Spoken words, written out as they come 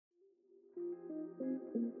Chit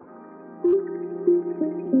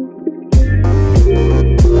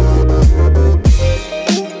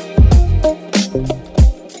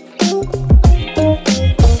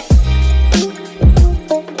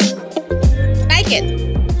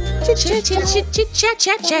chat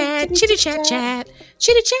chat, chitty chat chat,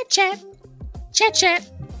 chitty chat chat, chat chat.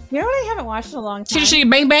 You know what I haven't watched in a long time? Chitty chitty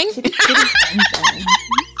bang bang. Chitty bang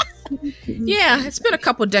bang. Yeah, it's been a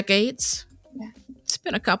couple decades. Yeah. It's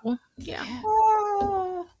been a couple. Yeah.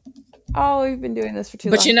 Oh, we've been doing this for too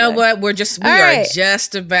long. But you know today. what? We are just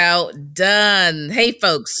about done. Hey,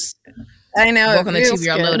 folks. I know. Welcome to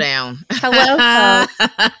TBR Lowdown. Hello, folks.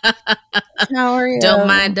 How are you? Don't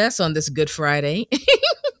mind us on this Good Friday.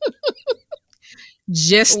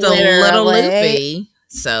 Just Literally. a little loopy.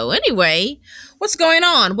 So anyway, what's going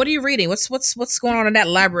on? What are you reading? What's going on in that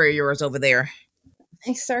library of yours over there?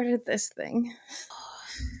 I started this thing.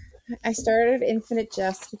 I started Infinite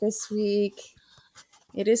Jest this week.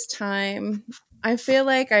 It is time. I feel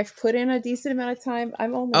like I've put in a decent amount of time.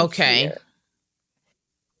 I'm almost here.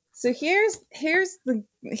 So here's the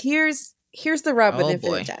rub with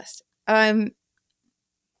Infinite Jest.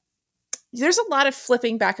 There's a lot of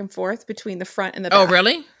flipping back and forth between the front and the back. Oh,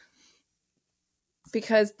 really?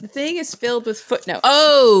 Because the thing is filled with footnotes.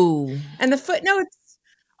 Oh. And the footnotes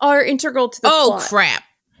are integral to the plot. Oh, crap.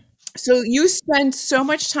 So you spend so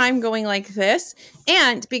much time going like this,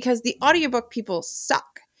 and because the audiobook people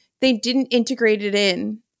suck, they didn't integrate it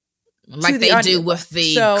in like they do with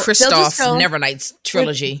the Christoph Nevernights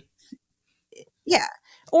trilogy. Yeah.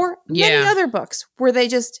 Or many other books where they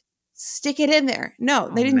just stick it in there. No,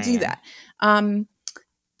 they didn't do that.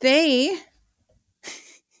 They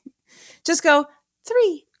just go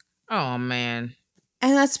 3. Oh, man.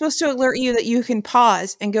 And that's supposed to alert you that you can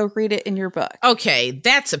pause and go read it in your book. Okay,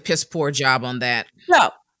 that's a piss poor job on that.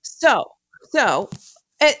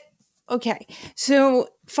 Okay, so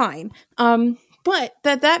fine. But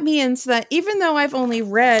that means that even though I've only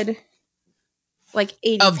read like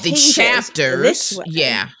 80 of the chapters,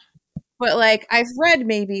 yeah. But like I've read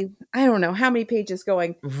maybe, I don't know how many pages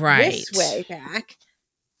going this way back,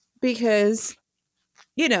 because,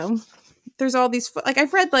 you know, there's all these, like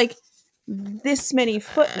I've read like this many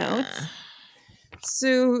footnotes.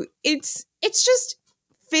 So it's just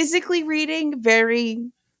physically reading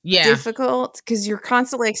very difficult because you're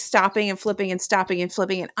constantly like stopping and flipping and stopping and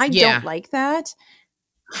flipping. And I don't like that.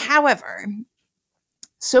 However,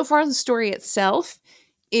 so far the story itself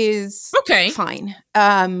is fine.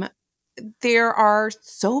 There are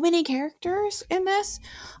so many characters in this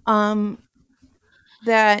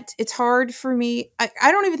that it's hard for me.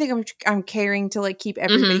 I don't even think I'm caring to like keep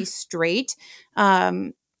everybody straight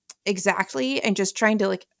exactly, and just trying to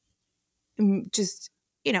like just,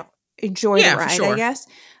 you know, enjoy the ride, I guess.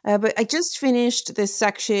 But I just finished this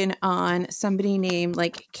section on somebody named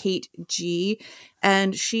like Kate G,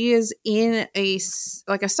 and she is in a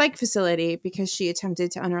psych facility because she attempted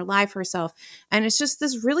to unalive herself. And it's just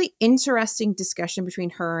this really interesting discussion between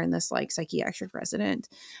her and this like psychiatric resident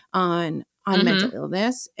on mental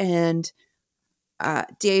illness. And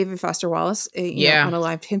David Foster Wallace,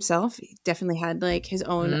 unalived himself. He definitely had like his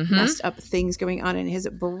own messed up things going on in his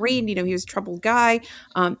brain. You know, he was a troubled guy.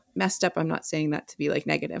 Messed up. I'm not saying that to be like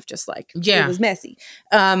negative, just like it was messy.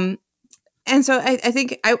 And so I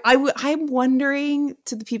think I'm wondering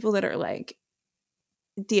to the people that are like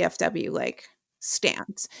DFW like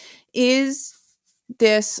stance, is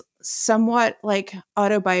this somewhat like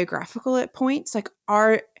autobiographical at points? Like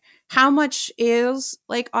how much is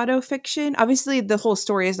like autofiction? Obviously the whole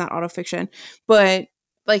story is not autofiction, but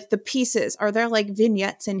like the pieces, are there like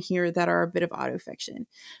vignettes in here that are a bit of autofiction?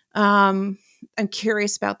 I'm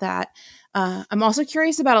curious about that. I'm also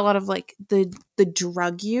curious about a lot of like the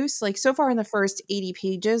drug use. Like so far in the first 80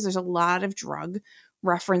 pages, there's a lot of drug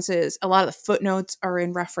references. A lot of the footnotes are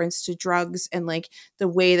in reference to drugs and like the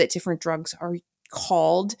way that different drugs are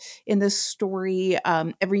called in this story.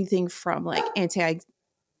 Everything from like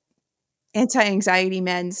anti-anxiety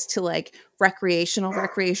meds to like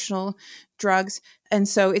recreational drugs. And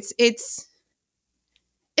so it's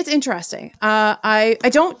interesting. I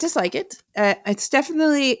don't dislike it. It's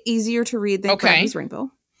definitely easier to read than Gravity Rainbow.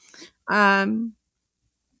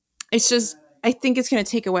 It's just, I think it's going to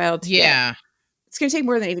take a while to get. It's going to take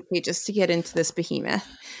more than 80 pages to get into this behemoth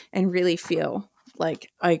and really feel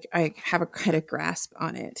like I have a kind of grasp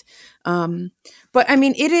on it. But I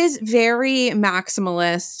mean, it is very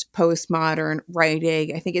maximalist postmodern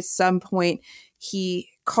writing. I think at some point he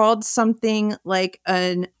called something like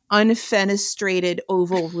an unfenestrated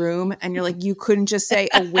oval room, and you're like, you couldn't just say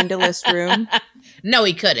a windowless room. No,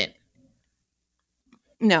 he couldn't.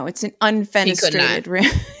 No, it's an unfenestrated room.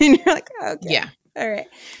 And you're like, okay. Yeah. All right.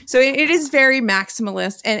 So it is very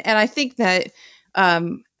maximalist. And I think that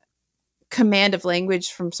command of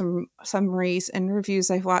language from some summaries and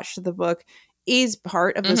reviews I've watched of the book is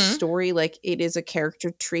part of the story. Like it is a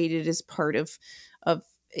character trait. It is part of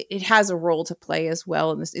it has a role to play as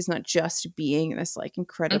well. And this is not just being this like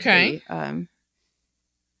incredibly, I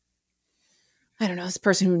don't know, this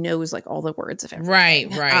person who knows like all the words of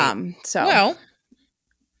everything. Right. So well,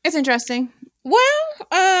 it's interesting. Well,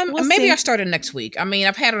 maybe I'll start it next week. I mean,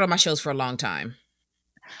 I've had it on my shows for a long time.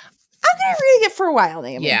 I'm going to read it for a while,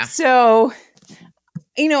 Naomi. Yeah. So,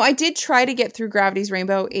 I did try to get through Gravity's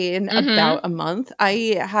Rainbow in about a month.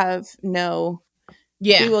 I have no...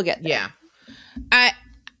 Yeah. We will get there. Yeah.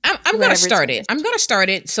 I'm going to start it. I'm going to start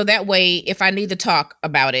it so that way if I need to talk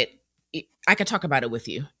about it, I can talk about it with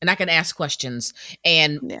you. And I can ask questions.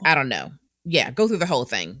 And I don't know. Yeah, go through the whole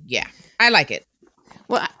thing. Yeah. I like it.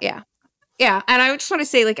 Well, yeah. Yeah, and I just want to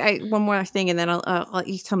say, like, one more thing, and then I'll let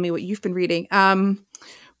you tell me what you've been reading.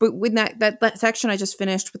 But with that section I just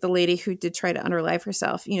finished with the lady who did try to unalive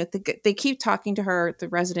herself, they keep talking to her, the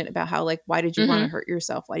resident, about how, like, why did you want to hurt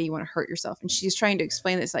yourself? Why do you want to hurt yourself? And she's trying to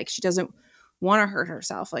explain this, like, she doesn't want to hurt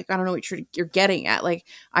herself. Like, I don't know what you're getting at. Like,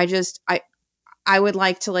 I would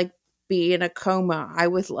like to, like, be in a coma. I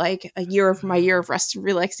would like my year of rest and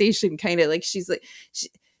relaxation, kind of. Like, she's like,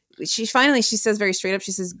 she finally, she says very straight up,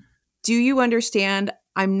 she says, do you understand?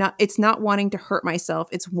 It's not wanting to hurt myself.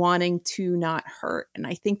 It's wanting to not hurt. And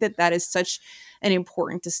I think that is such an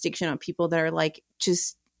important distinction on people that are like,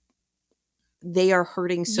 just, they are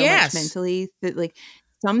hurting so much mentally that like,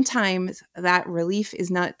 sometimes that relief is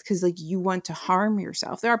not because like you want to harm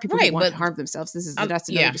yourself. There are people who want to harm themselves. That's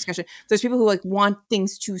another discussion. There's people who like want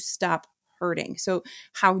things to stop hurting. So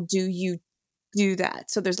how do you do that?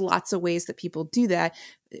 So there's lots of ways that people do that,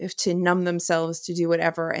 to numb themselves, to do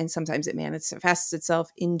whatever. And sometimes it manifests itself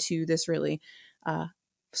into this really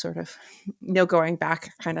sort of no going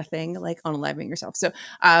back kind of thing, like unaliving yourself. So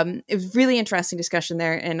it was really interesting discussion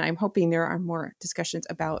there. And I'm hoping there are more discussions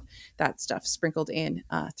about that stuff sprinkled in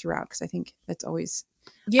throughout, because I think that's always,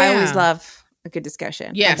 I always love a good discussion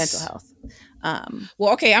on mental health.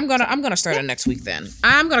 Well, okay, I'm gonna start it next week then.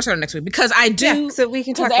 I'm gonna start it next week because I do. Yeah, so we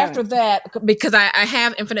can talk after that, because I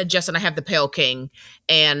have Infinite Jest and I have The Pale King,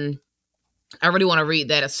 and I really want to read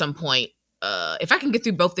that at some point. If I can get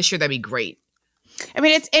through both this year, that'd be great. I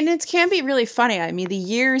mean, it can be really funny. I mean, the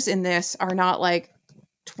years in this are not like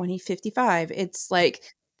 2055. It's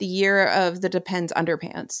like the year of the Depends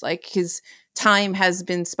underpants, like, because time has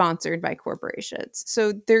been sponsored by corporations.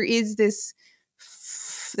 So there is this.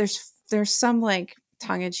 There's some like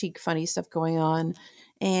tongue-in-cheek funny stuff going on,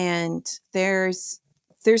 and there's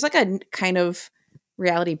like a kind of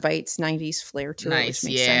Reality Bites 90s flair to it, which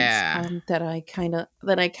makes sense. That I kind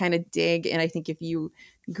of dig, and I think if you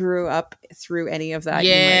grew up through any of that,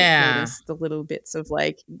 you might notice the little bits of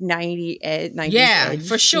like 90s edge,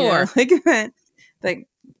 for sure, like that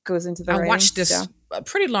goes into the I writing. Watched this a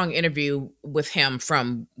pretty long interview with him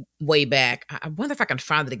from way back. I wonder if I can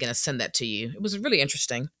find it again and send that to you. It was really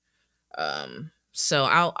interesting. So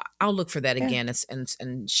I'll look for that again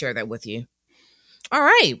and share that with you. All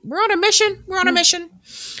right, we're on a mission.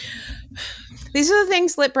 These are the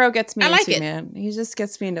things Lit Bro gets me into, it. man. He just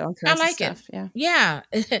gets me into all kinds of stuff. Yeah.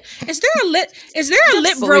 Is there a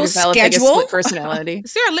Lit Bro schedule? Personality.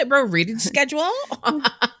 Is there a Lit Bro reading schedule?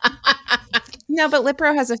 No, but Lit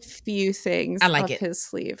Bro has a few things up his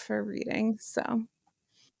sleeve for reading. So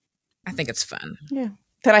I think it's fun. Yeah.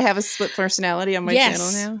 That I have a split personality on my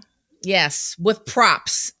channel now. Yes, with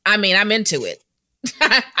props. I mean, I'm into it.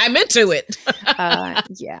 I'm into it.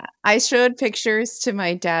 Yeah. I showed pictures to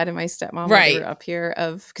my dad and my stepmom when they were up here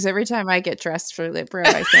because every time I get dressed for Lit Bro,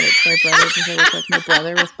 I send it to my brother because I look like my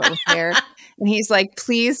brother with both hair. And he's like,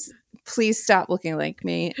 please stop looking like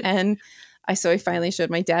me. And I finally showed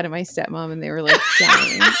my dad and my stepmom, and they were like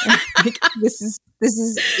dying. Like, this is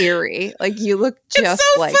eerie. Like, you look just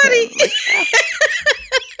so like funny. Him. Like,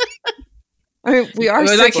 I mean, we are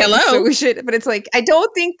siblings, like, hello. So we should, but it's like, I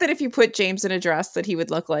don't think that if you put James in a dress that he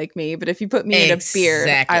would look like me, but if you put me in a beard,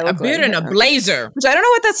 I look a beard and a blazer. Which I don't know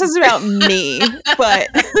what that says about me, but.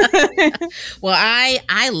 Well,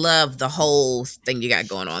 I love the whole thing you got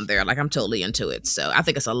going on there. Like, I'm totally into it. So I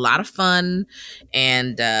think it's a lot of fun,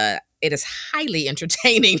 and it is highly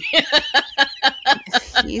entertaining.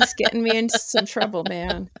 He's getting me into some trouble,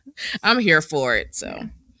 man. I'm here for it. So,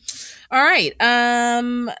 all right.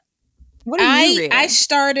 What are you reading? I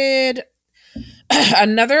started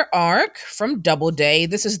another arc from Doubleday.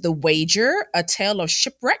 This is The Wager, A Tale of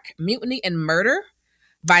Shipwreck, Mutiny, and Murder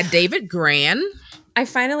by David Gran. I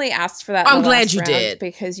finally asked for that. I'm glad you did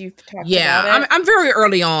because you've talked about it. I'm very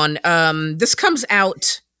early on. This comes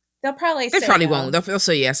out. They probably no. Won't. They'll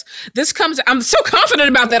say yes. This comes. I'm so confident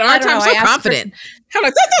about that, aren't I? I'm so confident. How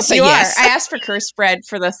like they'll say yes. I asked for cursed bread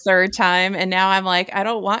for the third time, and now I'm like, I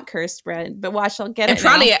don't want cursed bread, but watch, I'll get and it.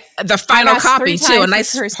 Probably now. The final copy too. A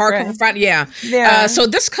nice hardcover. Yeah. So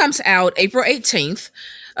this comes out April 18th.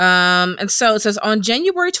 And so it says on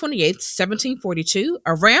January 28th, 1742,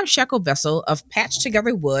 a ramshackle vessel of patched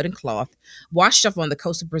together wood and cloth washed up on the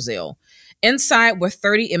coast of Brazil. Inside were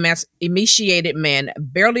 30 emaciated men,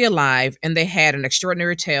 barely alive, and they had an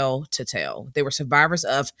extraordinary tale to tell. They were survivors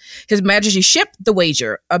of His Majesty's ship, the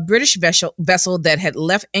Wager, a British vessel that had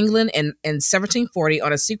left England in 1740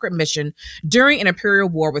 on a secret mission during an imperial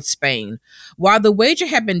war with Spain. While the Wager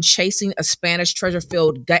had been chasing a Spanish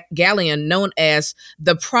treasure-filled galleon known as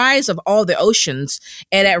the Prize of All the Oceans,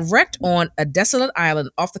 it had wrecked on a desolate island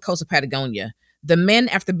off the coast of Patagonia. The men,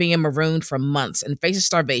 after being marooned for months and facing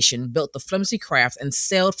starvation, built the flimsy craft and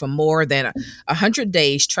sailed for more than 100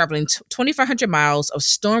 days, traveling 2,500 miles of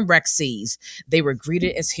storm-wracked seas. They were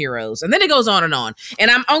greeted as heroes. And then it goes on. And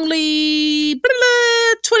I'm only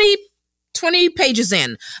 20 pages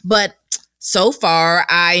in. But so far,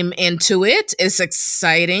 I'm into it. It's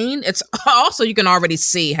exciting. It's also, you can already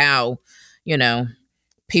see how,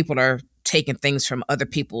 people are taking things from other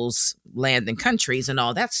people's land and countries and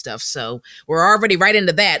all that stuff. So we're already right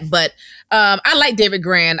into that. But I like David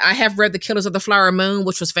Grann. I have read The Killers of the Flower Moon,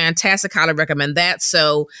 which was fantastic. Highly recommend that.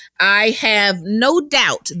 So I have no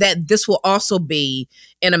doubt that this will also be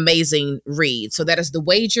an amazing read. So that is The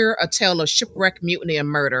Wager, A Tale of Shipwreck, Mutiny, and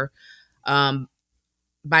Murder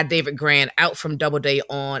by David Grann, out from Doubleday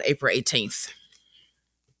on April 18th.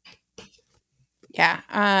 Yeah,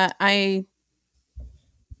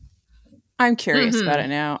 I'm curious about it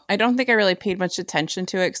now. I don't think I really paid much attention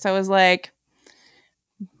to it because I was like,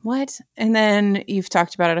 what? And then you've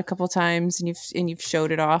talked about it a couple times and you've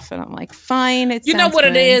showed it off, and I'm like, fine. You know what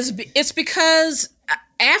it is? It's because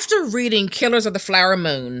after reading Killers of the Flower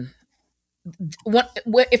Moon,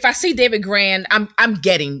 if I see David Grann, I'm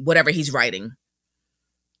getting whatever he's writing.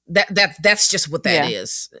 That's just what that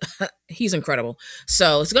is. He's incredible.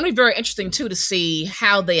 So it's going to be very interesting too to see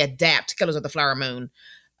how they adapt Killers of the Flower Moon.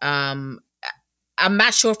 I'm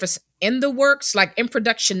not sure if it's in the works, like in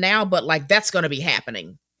production now, but like that's going to be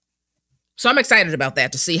happening. So I'm excited about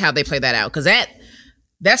that to see how they play that out, because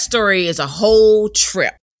that story is a whole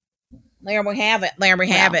trip. There we have it. There we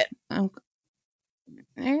have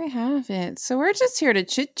it. So we're just here to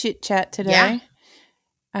chit chat today.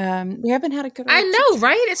 Yeah. We haven't had a good. I know,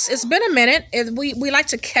 right? It's been a minute. We like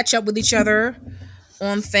to catch up with each other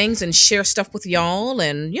on things and share stuff with y'all,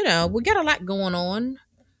 and we got a lot going on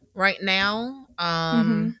right now.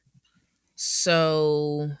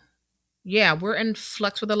 So yeah, we're in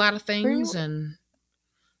flux with a lot of things, and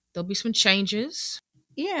there'll be some changes.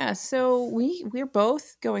 Yeah, so we're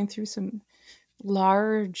both going through some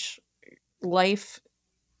large life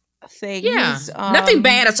things. Yeah, nothing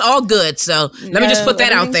bad. It's all good. So let me just put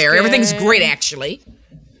that out there. Good. Everything's great, actually.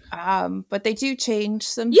 But they do change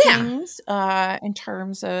some things in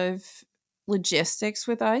terms of logistics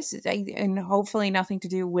with us, and hopefully nothing to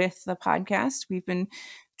do with the podcast. We've been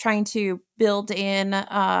trying to build in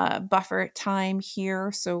buffer time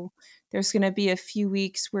here, so there's going to be a few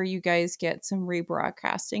weeks where you guys get some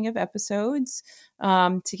rebroadcasting of episodes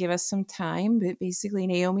to give us some time. But basically,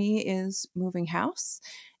 Naomi is moving house,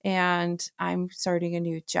 and I'm starting a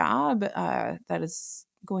new job that is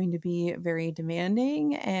going to be very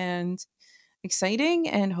demanding and exciting,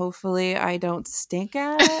 and hopefully I don't stink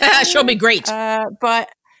at it. She'll be great. But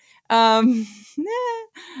I've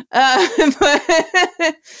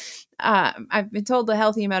been told the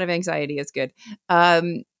healthy amount of anxiety is good.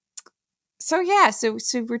 So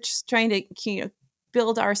we're just trying to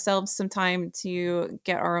build ourselves some time to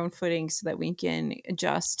get our own footing so that we can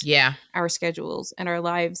adjust our schedules and our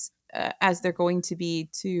lives as they're going to be,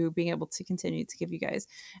 to being able to continue to give you guys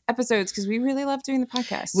episodes, because we really love doing the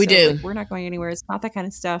podcast. We do. We're not going anywhere. It's not that kind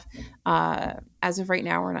of stuff. As of right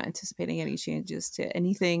now, we're not anticipating any changes to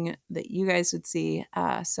anything that you guys would see.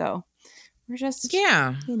 So we're just,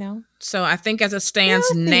 So I think as it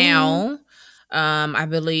stands now, I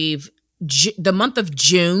believe the month of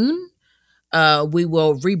June, we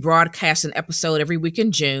will rebroadcast an episode every week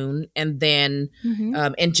in June. And then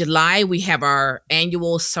in July, we have our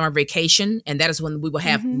annual summer vacation. And that is when we will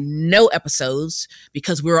have no episodes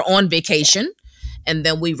because we're on vacation. And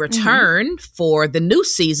then we return for the new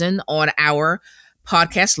season on our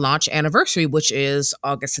podcast launch anniversary, which is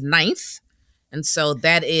August 9th. And so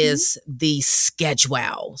that Mhm. is the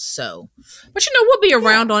schedule. So, but we'll be Yeah.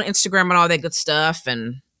 around on Instagram and all that good stuff.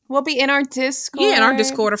 And We'll be in our yeah, in our Discord,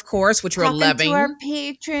 Discord, of course, which we're talking to our loving.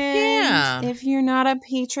 patrons. Yeah. If you're not a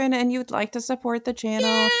patron and you'd like to support the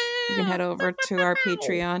channel, you can Yeah. head over to our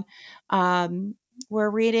Patreon. Um, we're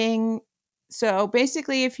reading. So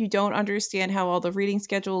basically, if you don't understand how all the reading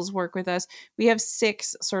schedules work with us, we have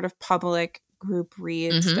 6 sort of public group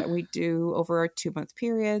reads Mm-hmm. that we do over a 2-month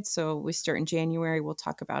period. So we start in January. We'll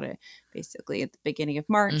talk about it basically at the beginning of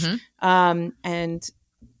March. Mm-hmm. And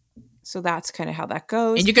so that's kind of how that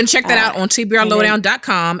goes. And you can check that out on And then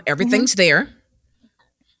tbrlowdown.com. mhm. Everything's there.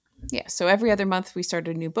 Yeah, so every other month we start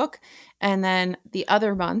a new book, and then the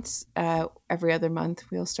other months, every other month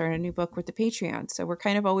we'll start a new book with the Patreon. So we're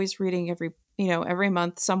kind of always reading every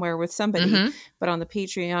month somewhere with somebody, Mm-hmm. but on the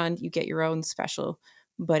Patreon you get your own special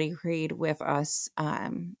buddy read with us.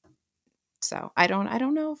 So I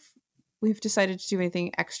don't know if we've decided to do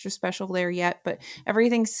anything extra special there yet, but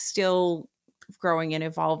everything's still growing and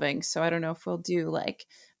evolving. So I don't know if we'll do like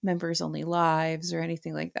members only lives or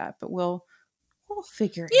anything like that, but we'll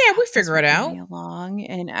figure it Yeah, we out as figure we're it going out. along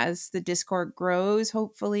and as the Discord grows,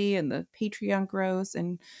 hopefully, and the Patreon grows,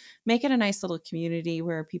 and make it a nice little community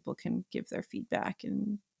where people can give their feedback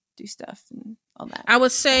and do stuff and all that. I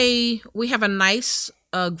would So, say we have a nice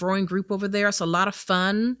growing group over there. It's a lot of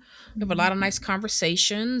fun. We have a lot mhm. of nice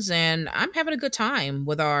conversations, and I'm having a good time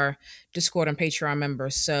with our Discord and Patreon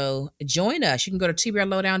members. So join us. You can go to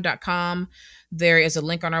tbrlowdown.com. There is a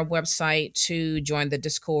link on our website to join the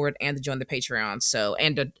Discord and to join the Patreon. So,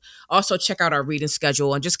 and to also check out our reading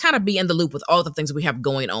schedule and just kind of be in the loop with all the things that we have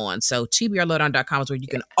going on. So, tbrlowdown.com is where you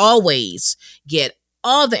can always get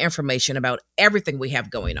all the information about everything we have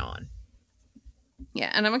going on. Yeah,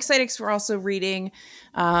 and I'm excited because we're also reading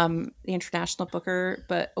the International Booker,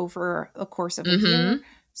 but over a course of a Mm-hmm. year,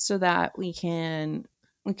 so that we can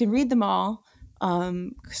read them all.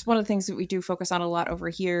 Because one of the things that we do focus on a lot over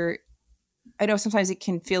here, I know sometimes it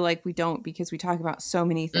can feel like we don't because we talk about so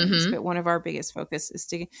many things, Mm-hmm. but one of our biggest focus is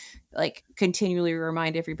to like continually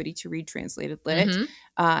remind everybody to read translated lit, Mm-hmm.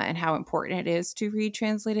 and how important it is to read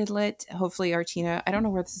translated lit. Hopefully, Artina, I don't know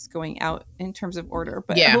where this is going out in terms of order,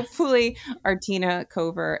 but Yeah. hopefully, Artina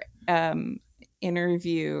Cover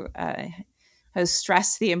interview has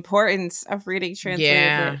stressed the importance of reading translated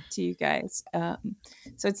Yeah. lit to you guys.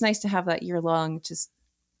 So it's nice to have that year long, just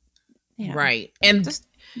Right. And just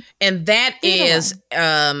that read is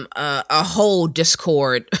along. a whole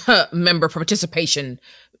Discord member participation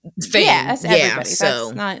Yeah, thing. that's Yeah. everybody. That's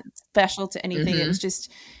So, not special to anything. It was mm-hmm.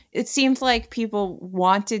 just it seemed like people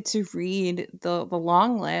wanted to read the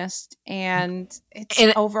long list, and it's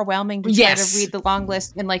And overwhelming to try to yes. read the long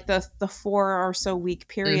list in like the 4 or so week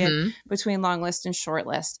period Mm-hmm. between long list and short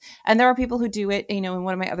list. And there are people who do it, in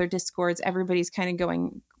one of my other Discords, everybody's kind of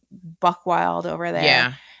going buck wild over there.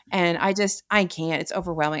 Yeah. And I can't. It's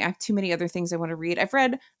overwhelming. I have too many other things I want to read.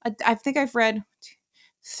 I think I've read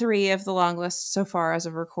 3 of the long list so far as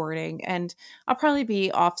of recording, and I'll probably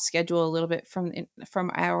be off schedule a little bit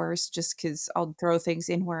from hours just because I'll throw things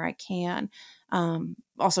in where I can.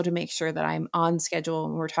 Also to make sure that I'm on schedule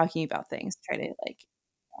when we're talking about things, try to like,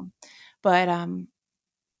 um, but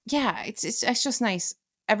yeah, it's just nice.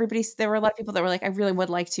 There were a lot of people that were like, I really would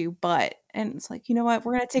like to, but, and it's like, you know what?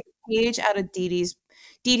 We're gonna take a page out of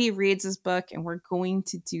Dee reads this book, and we're going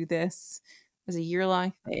to do this as a year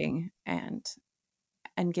long thing, and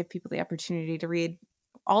give people the opportunity to read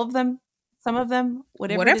all of them, some of them,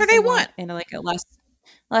 whatever it Whatever is they they want. want, in like a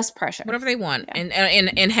less pressure. Whatever they want. Yeah.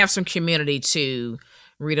 And have some community to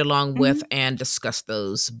read along with Mhm. and discuss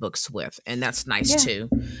those books with. And that's nice Yeah. too.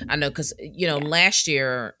 I know because Yeah. last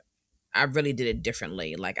year I really did it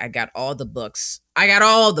differently. Like I got all the books. I got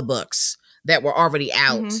all the books that were already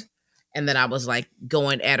out. Mhm. And then I was like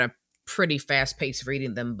going at a pretty fast pace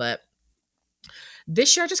reading them. But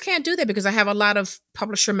this year I just can't do that because I have a lot of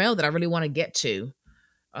publisher mail that I really want to get to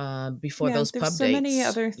before Yeah, those there's pub so many dates.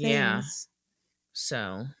 other Yeah. things.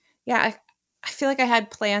 So. Yeah, I feel like I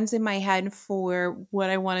had plans in my head for what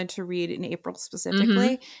I wanted to read in April Mm-hmm.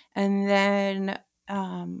 specifically, and then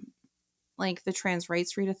like the trans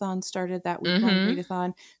rights readathon started, that week long Mm-hmm.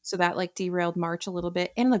 readathon, so that like derailed March a little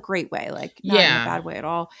bit in a great way, like not in a Yeah. bad way at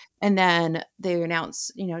all. And then they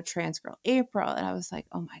announced, Trans Girl April, and I was like,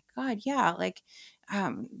 oh my god, yeah, like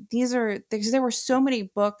these are because there were so many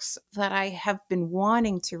books that I have been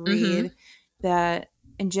wanting to Mm-hmm. read, that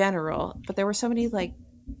in general, but there were so many like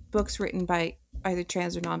books written by either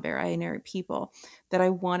trans or non-binary people that I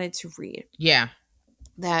wanted to read, Yeah.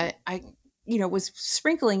 that I was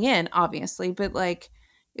sprinkling in, obviously, but like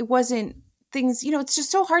it wasn't things, it's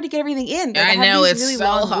just so hard to get everything in. Like, I I have know, these it's really so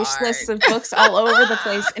long wish hard. lists of books all over the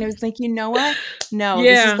place. And it was like, you know what? No,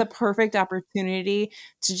 this is the perfect opportunity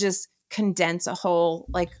to just condense a whole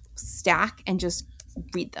like stack and just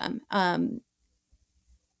read them.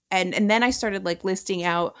 And then I started like listing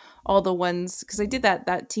out all the ones, because I did that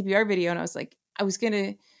TBR video, and I was like, I was going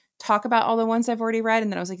to talk about all the ones I've already read.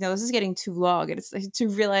 And then I was like, no, this is getting too long. And it's like, to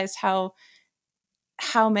realize how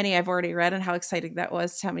many I've already read and how exciting that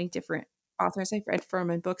was, how many different authors I've read from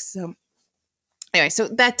and books. So anyway, so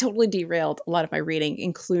that totally derailed a lot of my reading,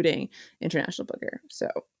 including International Booker. So,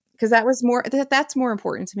 because that's more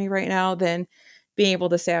important to me right now than being able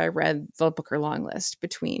to say I read the Booker long list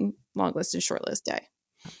between long list and short list day.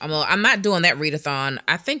 I'm not doing that readathon.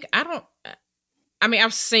 I've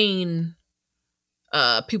seen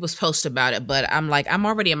people's posts about it, but I'm like, I'm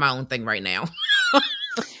already in my own thing right now.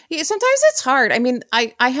 Yeah, sometimes it's hard. I mean,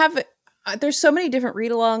 I have there's so many different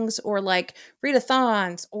read-alongs or like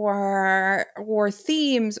readathons or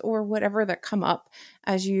themes or whatever that come up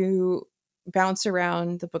as you bounce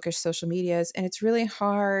around the bookish social medias, and it's really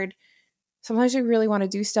hard. Sometimes you really want to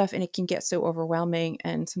do stuff and it can get so overwhelming,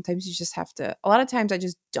 and sometimes you just have to. A lot of times I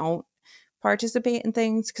just don't participate in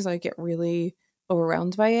things because I get really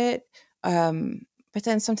overwhelmed by it. But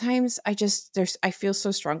then sometimes I feel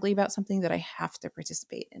so strongly about something that I have to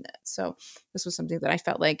participate in it. So this was something that I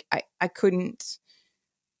felt like I couldn't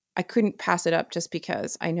pass it up just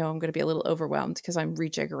because I know I'm going to be a little overwhelmed because I'm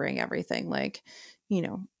rejiggering everything like,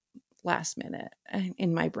 last minute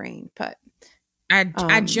in my brain. But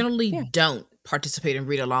I generally don't participate in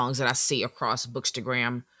read-alongs that I see across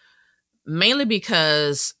Bookstagram, mainly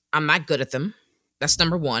because I'm not good at them. That's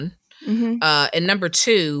number one. Mm-hmm. And number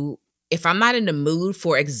two, if I'm not in the mood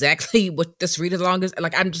for exactly what this read-along is,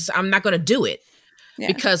 like I'm not going to do it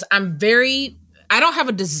because I don't have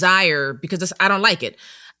a desire because I don't like it.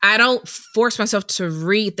 I don't force myself to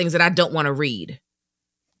read things that I don't want to read.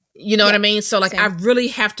 You know what I mean? So like, same. I really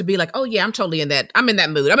have to be like, oh yeah, I'm totally in that. I'm in that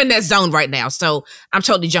mood. I'm in that zone right now. So I'm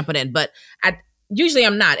totally jumping in, but usually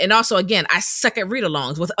I'm not. And also again, I suck at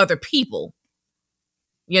read-alongs with other people.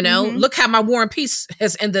 Look how my War and Peace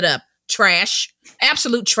has ended up. Trash.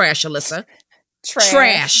 Absolute trash, Alyssa.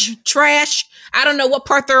 Trash. I don't know what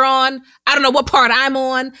part they're on. I don't know what part I'm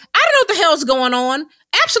on. I don't know what the hell's going on.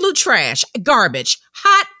 Absolute trash. Garbage.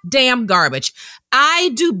 Hot damn garbage.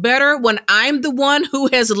 I do better when I'm the one who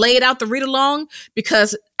has laid out the read-along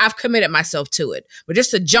because I've committed myself to it. But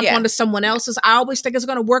just to jump onto someone else's, I always think it's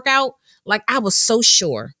going to work out. Like, I was so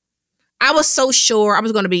sure I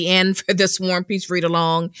was going to be in for this War and Peace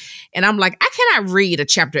read-along. And I'm like, I cannot read a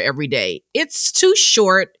chapter every day. It's too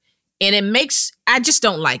short and I just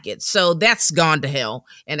don't like it. So that's gone to hell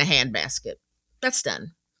in a handbasket. That's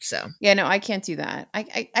done. So yeah, no, I can't do that.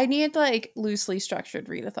 I need like loosely structured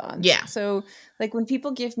readathons. Yeah. So like when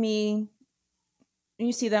people give me,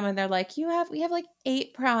 you see them and they're like, we have like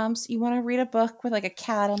 8 prompts. You want to read a book with like a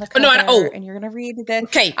cat on the cover, and you're gonna read this.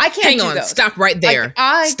 Okay, I can't. Hang on. Those. Stop right there.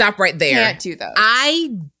 Stop right there. Can't do those.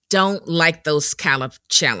 I don't like those kind of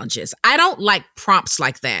challenges. I don't like prompts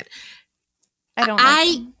like that. I don't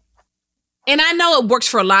like them. And I know it works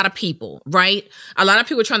for a lot of people, right? A lot of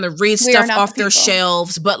people are trying to read stuff off their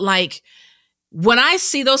shelves, but like when I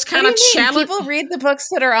see those kind of challenges, people read the books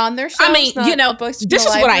that are on their shelves. I mean, this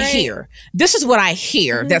is what I hear. This is what I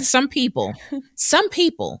hear that some people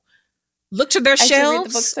look to their shelves read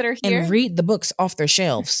the books that are here and read the books off their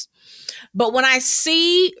shelves. But when I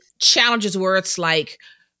see challenges where it's like,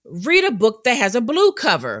 read a book that has a blue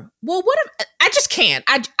cover. Well, I just can't.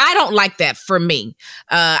 I don't like that for me.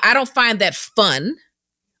 I don't find that fun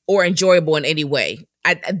or enjoyable in any way.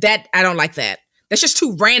 I don't like that. That's just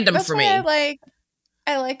too random for me. I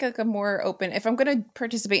like a more open. If I'm going to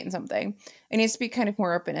participate in something, it needs to be kind of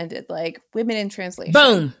more open-ended, like women in translation.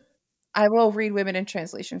 Boom. I will read women in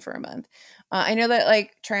translation for a month. I know that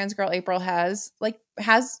like Trans Girl April has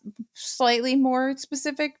slightly more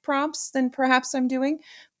specific prompts than perhaps I'm doing,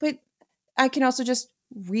 but I can also just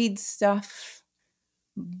read stuff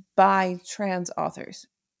by trans authors,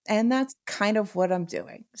 and that's kind of what I'm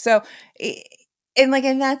doing. So, and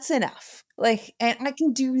that's enough. Like, and I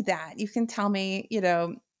can do that. You can tell me,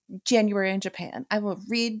 January in Japan. I will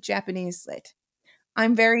read Japanese lit.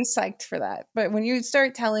 I'm very psyched for that. But when you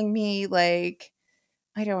start telling me, like,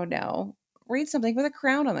 I don't know, read something with a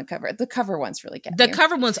crown on the cover. The cover ones really get me. The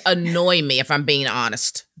cover ones annoy me, if I'm being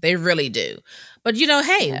honest. They really do. But,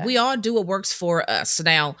 we all do what works for us.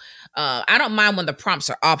 Now, I don't mind when the prompts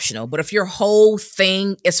are optional, but if your whole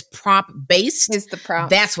thing is prompt-based, is the prompt,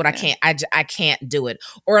 that's what I can't. I can't do it.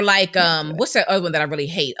 Or like, what's that other one that I really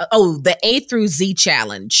hate? The A through Z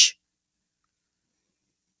challenge.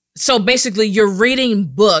 So basically you're reading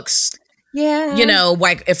books. Yeah. You know,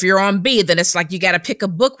 like if you're on B, then it's like you got to pick a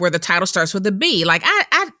book where the title starts with a B. Like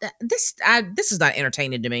this is not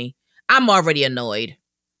entertaining to me. I'm already annoyed.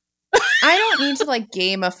 I don't need to like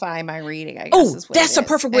gamify my reading, I guess is what that's a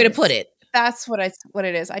perfect way to put it. That's what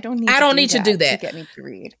it is. I don't need to do that to get me to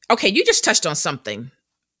read. Okay, you just touched on something.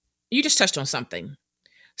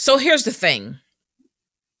 So here's the thing.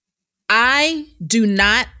 I do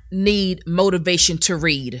not need motivation to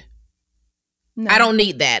read. No. I don't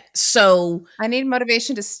need that. So I need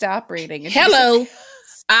motivation to stop reading. Hello.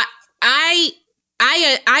 I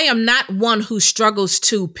am not one who struggles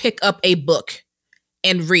to pick up a book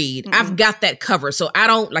and read. Mm-mm. I've got that covered. So I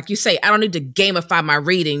don't, like you say, I don't need to gamify my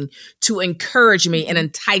reading to encourage me and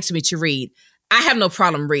entice me to read. I have no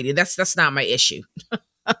problem reading. That's not my issue.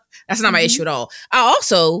 That's not my issue at all. I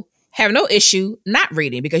also have no issue not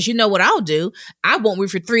reading, because you know what I'll do? I won't read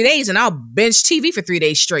for 3 days and I'll binge TV for 3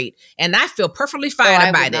 days straight. And I feel perfectly fine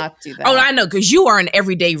about it. Not do that. Oh, I know, because you are an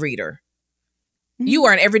everyday reader. Mm-hmm. You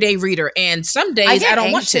are an everyday reader. And some days I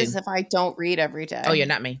don't want to. If I don't read every day. Oh, yeah,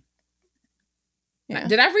 not me. Yeah.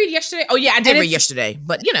 Did I read yesterday? Oh, yeah, I did read yesterday.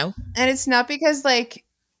 But, you know. And it's not because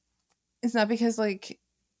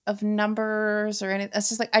of numbers or anything. It's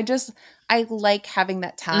just like, I like having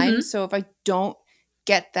that time. Mm-hmm. So if I don't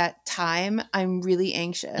get that time, I'm really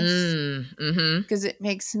anxious. Because it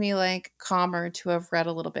makes me like calmer to have read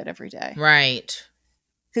a little bit every day. Right.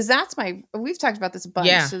 Because we've talked about this a bunch.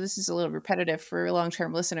 Yeah. So this is a little repetitive for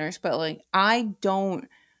long-term listeners. But like, I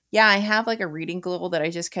have like a reading goal that I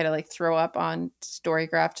just kind of like throw up on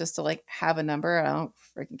Storygraph just to like have a number. I don't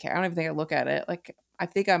freaking care. I don't even think I look at it. Like, I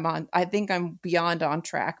think I'm beyond on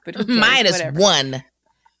track, but who cares? Mine is Whatever. 1.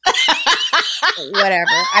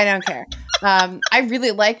 Whatever. I don't care. I really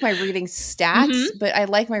like my reading stats, but I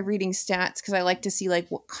like my reading stats because I like to see like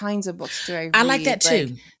what kinds of books do I read. I like that too.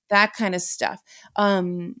 Like, that kind of stuff.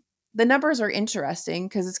 The numbers are interesting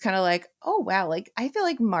because it's kind of like, oh, wow. Like, I feel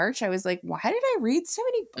like March, I was like, why did I read so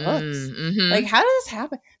many books? Like, how did this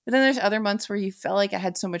happen? But then there's other months where you felt like I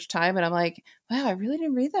had so much time and I'm like, wow, I really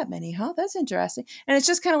didn't read that many. Huh? That's interesting. And it's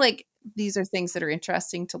just kind of like, these are things that are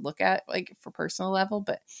interesting to look at, like for personal level,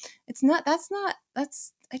 but I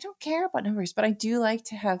don't care about numbers, but I do like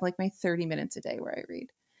to have like my 30 minutes a day where I read.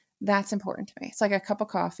 That's important to me. It's like a cup of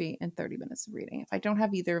coffee and 30 minutes of reading. If I don't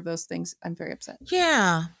have either of those things, I'm very upset.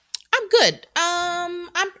 Yeah. I'm good. I'm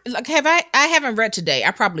like, I haven't read today.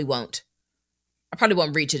 I probably won't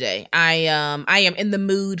read today. I am in the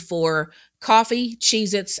mood for coffee,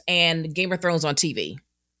 Cheez-Its, and Game of Thrones on TV.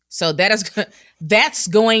 So that's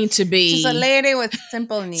going to be just a lady with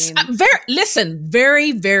simple needs.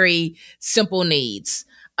 Very, very simple needs.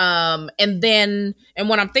 And when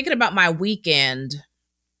I'm thinking about my weekend,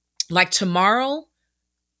 like tomorrow,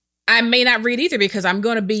 I may not read either because I'm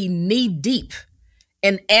going to be knee deep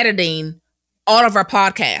in editing all of our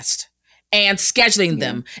podcasts and scheduling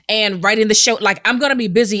them and writing the show. Like, I'm going to be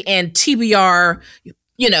busy in TBR,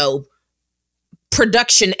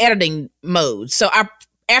 production editing mode. So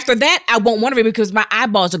after that, I won't want to read because my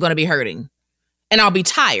eyeballs are going to be hurting and I'll be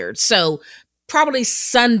tired. So probably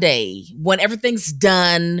Sunday, when everything's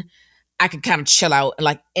done, I can kind of chill out and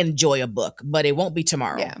like enjoy a book, but it won't be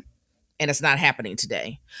tomorrow. Yeah. And it's not happening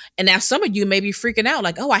today. And now some of you may be freaking out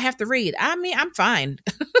like, oh, I have to read. I mean, I'm fine.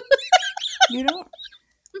 You don't?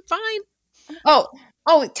 I'm fine. Oh,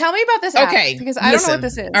 tell me about this app. Okay. Because I don't know what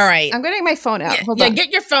this is. All right. I'm getting my phone out. Hold on.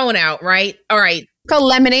 Get your phone out, right? All right. Called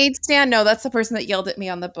Lemonade Stand? No, that's the person that yelled at me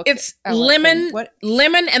on the book. It's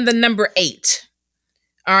lemon and the number 8.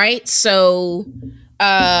 All right. So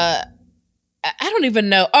I don't even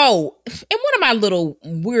know. Oh, in one of my little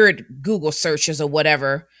weird Google searches or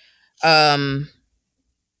whatever,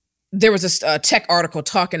 there was a tech article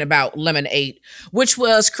talking about Lemon 8, which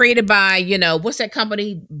was created by, what's that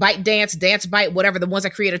company? Dance Bite, whatever, the ones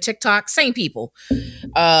that created TikTok, same people.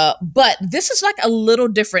 But this is like a little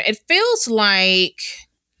different. It feels like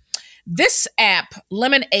this app,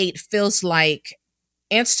 Lemon 8, feels like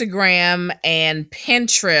Instagram and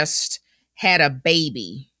Pinterest had a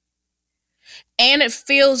baby. And it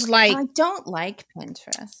feels like... I don't like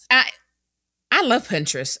Pinterest. I love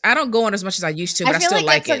Pinterest. I don't go on as much as I used to, but I still like it. I feel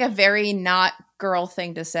like that's like a very not girl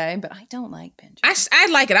thing to say, but I don't like Pinterest. I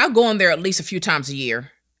like it. I'll go on there at least a few times a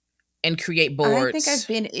year and create boards. I think I've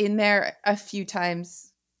been in there a few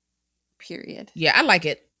times, period. Yeah, I like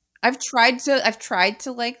it. I've tried to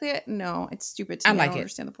like it. No, it's stupid to me. I don't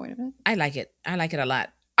understand the point of it. I like it. I like it a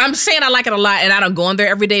lot. I'm saying I like it a lot, and I don't go on there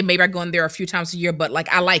every day. Maybe I go on there a few times a year, but like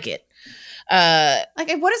I like it.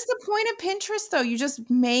 What is the point of Pinterest though? You just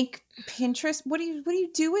make Pinterest. What do you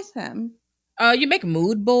do with them? You make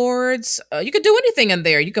mood boards. You could do anything in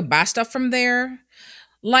there. You could buy stuff from there.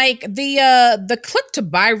 Like the click to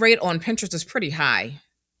buy rate on Pinterest is pretty high.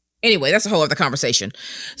 Anyway, that's a whole other conversation.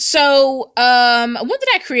 So, when did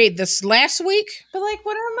I create this? Last week? But like,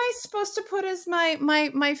 what am I supposed to put as my?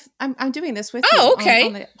 I'm doing this with you. Oh,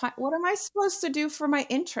 okay. What am I supposed to do for my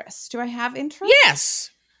interests? Do I have interest?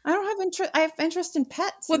 Yes. I don't have interest. I have interest in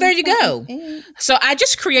pets. Well, there you go. So I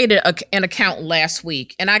just created an account last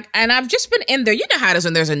week, and I've just been in there. You know how it is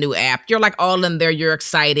when there's a new app. You're like all in there. You're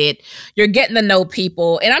excited. You're getting to know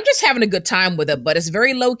people, and I'm just having a good time with it. But it's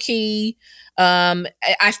very low key.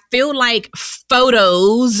 I feel like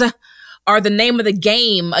photos are the name of the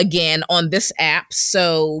game again on this app.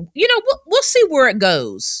 So, we'll see where it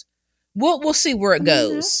goes. We'll see where it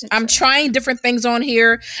goes. I'm trying different things on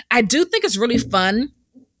here. I do think it's really fun.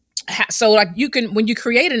 So like when you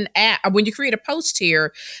create an app, when you create a post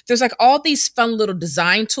here, there's like all these fun little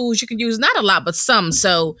design tools you can use, not a lot, but some.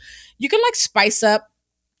 So you can like spice up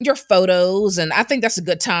your photos, and I think that's a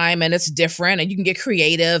good time, and it's different, and you can get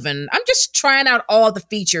creative, and I'm just trying out all the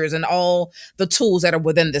features and all the tools that are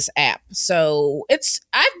within this app. So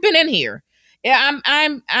I've been in here. Yeah,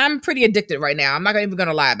 I'm pretty addicted right now. I'm not even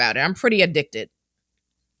gonna lie about it. I'm pretty addicted.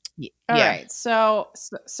 All right. So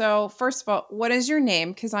first of all, what is your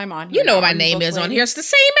name? Because I'm on here. You know what my name is on here. It's the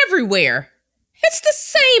same everywhere. It's the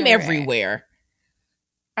same everywhere.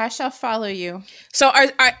 I shall follow you. So our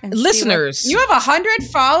listeners, you have 100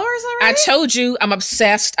 followers already? I told you I'm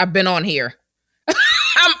obsessed. I've been on here.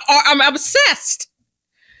 I'm obsessed.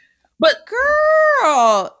 But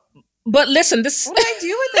girl. But listen, this. What do I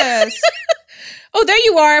do with this? Oh, there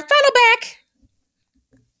you are. Follow back.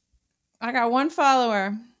 I got 1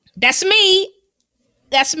 follower. That's me.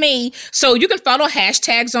 That's me. So you can follow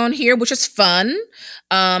hashtags on here, which is fun.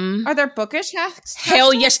 Are there bookish hashtags?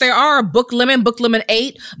 Hell yes, there are. Book Lemon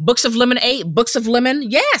 8, Books of Lemon 8, Books of Lemon.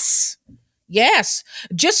 Yes. Yes.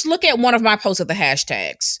 Just look at one of my posts with the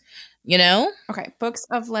hashtags, Okay. Books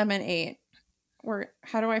of Lemon 8.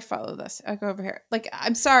 How do I follow this? I go over here. Like,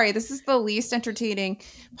 I'm sorry. This is the least entertaining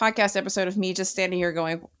podcast episode of me just standing here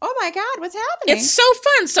going, oh my God, what's happening? It's so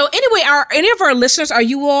fun. So anyway, are any of our listeners, are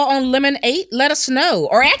you all on Lemon 8? Let us know.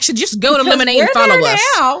 Or actually just go to Lemon 8 and follow us.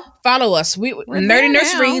 Now. Follow us. We're Nerdy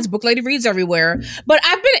Nurse Reads, Book Lady Reads everywhere. But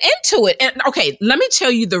I've been into it. And okay, let me tell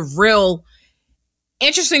you the real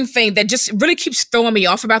interesting thing that just really keeps throwing me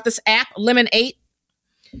off about this app, Lemon 8.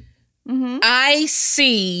 Mm-hmm. I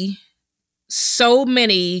see so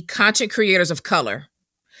many content creators of color.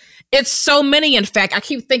 It's so many, in fact, I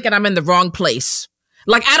keep thinking I'm in the wrong place.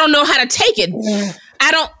 Like, I don't know how to take it.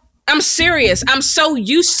 I'm serious. I'm so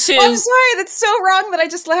used to. I'm sorry. That's so wrong that I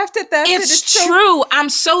just laughed at that. It's true. I'm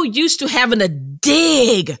so used to having to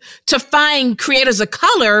dig to find creators of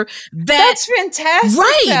color. That's fantastic.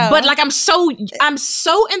 Right. Though. But like, I'm so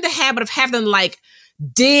in the habit of having like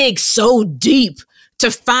dig so deep to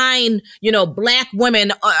find, Black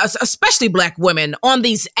women, especially Black women on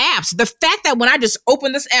these apps. The fact that when I just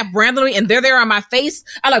open this app randomly and they're there on my face,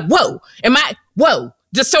 I'm like, whoa,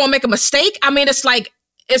 did someone make a mistake? I mean, it's like,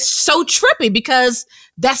 it's so trippy because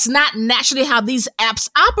that's not naturally how these apps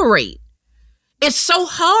operate. It's so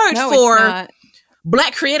hard for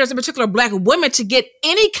Black creators, in particular Black women, to get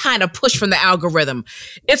any kind of push from the algorithm.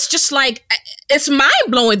 It's just like, it's mind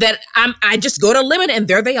blowing that I just go to Lemon and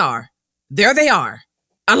there they are. There they are.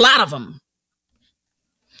 A lot of them.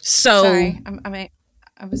 So sorry,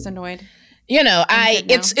 I was annoyed.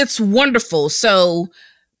 It's wonderful. So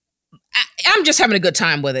I'm just having a good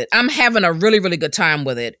time with it. I'm having a really, really good time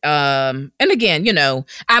with it. And again, you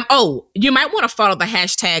might want to follow the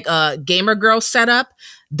hashtag Gamer Girl Setup.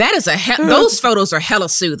 That is those photos are hella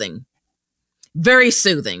soothing. Very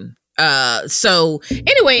soothing. So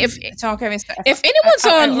anyway, if anyone's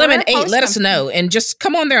on Lemon 8, let us know and just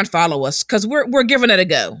come on there and follow us because we're giving it a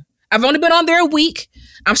go. I've only been on there a week.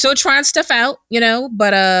 I'm still trying stuff out,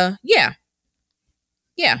 but yeah.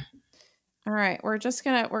 All right, we're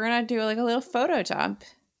gonna do like a little photo dump.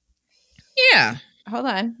 Yeah. Hold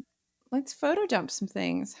on. Let's photo dump some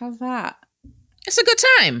things. How's that? It's a good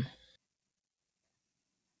time.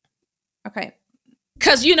 Okay.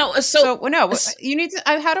 Because you need to.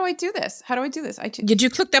 How do I do this? Did you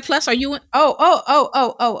click that plus? Are you?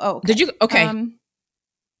 Oh. Okay. Did you? Okay.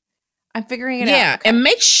 I'm figuring it out. Yeah, okay. And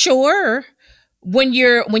make sure when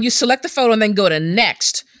you select the photo and then go to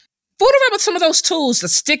next, fool around with some of those tools, the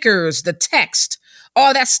stickers, the text,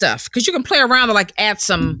 all that stuff, because you can play around and like add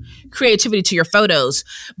some creativity to your photos.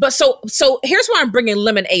 But so here's why I'm bringing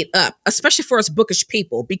Lemon 8 up, especially for us bookish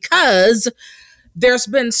people, because there's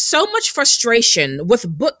been so much frustration with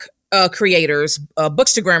book creators,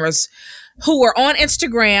 bookstagrammers, who are on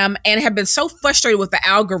Instagram and have been so frustrated with the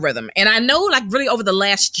algorithm. And I know, like, really over the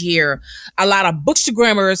last year, a lot of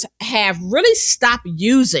bookstagrammers have really stopped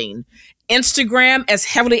using Instagram as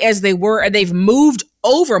heavily as they were, and they've moved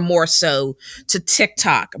over more so to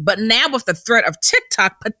TikTok. But now with the threat of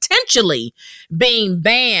TikTok potentially being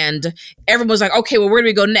banned, everyone's like, okay, well, where do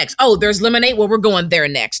we go next? Oh, there's Lemonade. Well, we're going there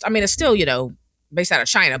next. I mean, it's still, based out of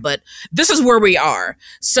China, but this is where we are.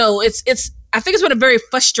 So I think it's been a very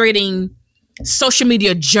frustrating social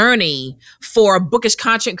media journey for bookish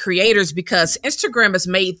content creators, because Instagram has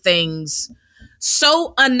made things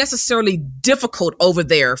so unnecessarily difficult over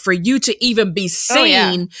there for you to even be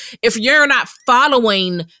seen if you're not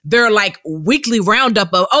following their like weekly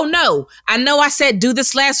roundup of, oh no, I know I said do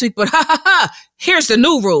this last week, but here's the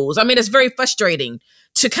new rules. I mean, it's very frustrating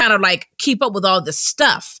to kind of like keep up with all this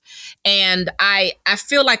stuff. And I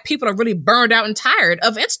feel like people are really burned out and tired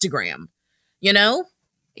of Instagram,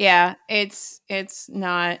 Yeah, it's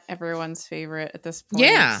not everyone's favorite at this point.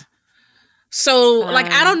 Yeah. So,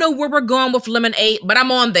 I don't know where we're going with Lemonade, but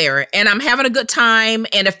I'm on there and I'm having a good time.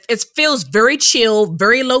 And it feels very chill,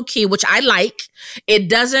 very low key, which I like. It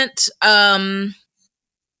doesn't, because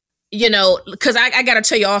I got to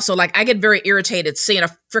tell you also, like, I get very irritated seeing a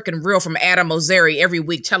freaking reel from Adam Mosseri every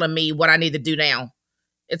week telling me what I need to do now.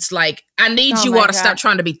 It's like, I need you all to stop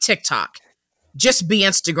trying to be TikTok. Just be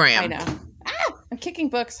Instagram. I know. I'm kicking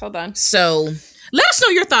books. Hold on. So let us know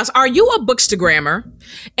your thoughts. Are you a bookstagrammer?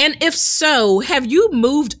 And if so, have you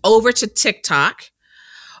moved over to TikTok?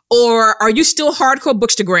 Or are you still hardcore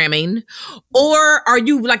bookstagramming? Or are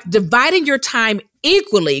you like dividing your time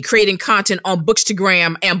equally creating content on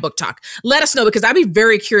Bookstagram and BookTok? Let us know, because I'd be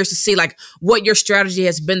very curious to see like what your strategy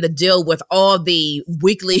has been to deal with all the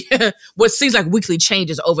weekly, what seems like weekly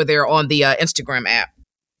changes over there on the Instagram app.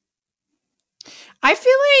 I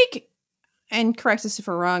feel like, and correct us if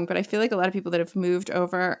we're wrong, but I feel like a lot of people that have moved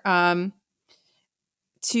over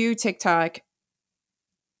to TikTok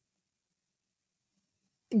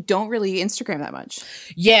don't really Instagram that much.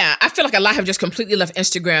 Yeah, I feel like a lot have just completely left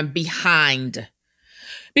Instagram behind,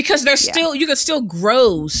 because there's still, you can still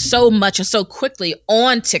grow so much and so quickly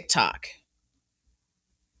on TikTok.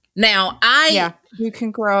 Now, you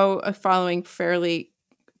can grow a following fairly,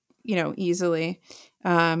 easily,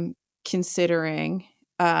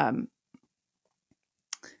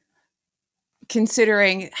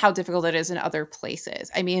 considering how difficult it is in other places.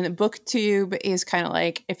 I mean, BookTube is kind of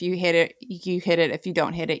like, if you hit it, you hit it. If you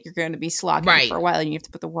don't hit it, you're going to be slogging for a while and you have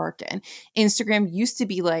to put the work in. Instagram used to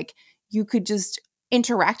be like, you could just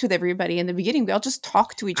interact with everybody. In the beginning, we all just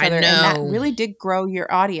talk to each other. And that really did grow your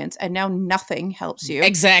audience. And now nothing helps you.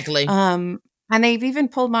 Exactly. And they've even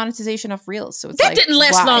pulled monetization off Reels. So it's that didn't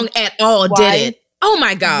last long at all, did it? Oh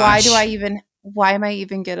my gosh. Why am I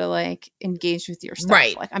even gonna like engage with your stuff?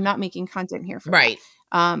 Right. Like, I'm not making content here for that.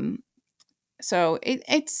 So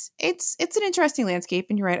it's an interesting landscape,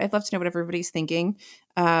 and you're right. I'd love to know what everybody's thinking.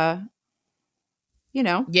 Yeah.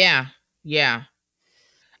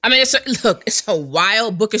 I mean, it's a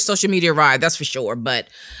wild bookish social media ride, that's for sure. But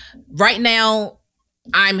right now,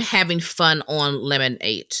 I'm having fun on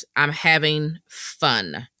Lemonade. I'm having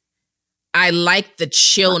fun. I like the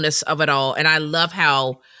chillness of it all, and I love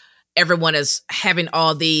how everyone is having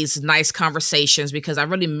all these nice conversations, because I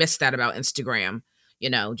really miss that about Instagram,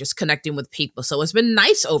 just connecting with people. So it's been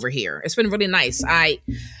nice over here. It's been really nice. I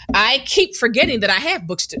keep forgetting that I have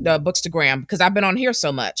Bookstagram, because I've been on here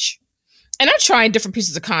so much. And I'm trying different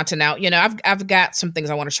pieces of content out. I've got some things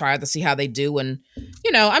I want to try to see how they do. And,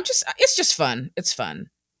 it's just fun. It's fun.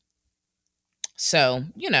 So,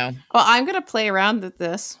 Well, I'm going to play around with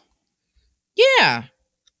this. Yeah.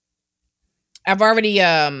 I've already,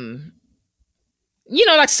 like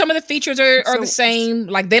some of the features are the same.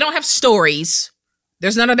 Like, they don't have stories.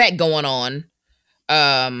 There's none of that going on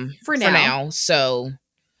for now. So,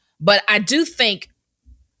 but I do think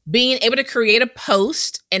being able to create a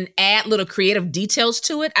post and add little creative details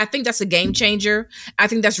to it, I think that's a game changer. I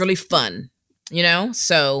think that's really fun,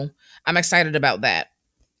 So I'm excited about that.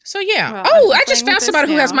 So, yeah. Well, I just found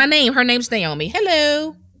somebody who has my name. Her name's Naomi.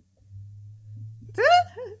 Hello.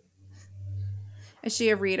 Is she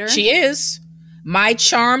a reader? She is. My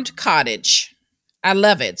Charmed Cottage. I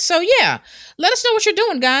love it. So yeah, let us know what you're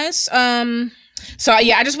doing, guys. So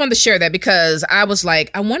yeah, I just wanted to share that, because I was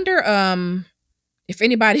like, I wonder if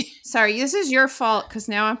anybody. Sorry, this is your fault, because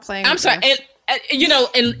now I'm playing. I'm sorry,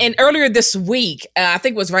 and earlier this week, I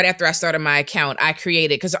think it was right after I started my account, I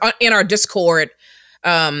created, because in our Discord,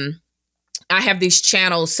 I have these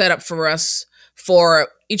channels set up for us for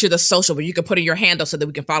each of the social, but you can put in your handle so that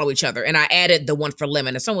we can follow each other. And I added the one for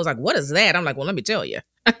Lemon, and someone was like, "What is that?" I'm like, "Well, let me tell you."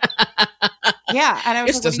 Yeah. And I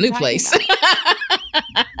was It's like, what this are you new talking place.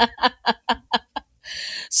 about?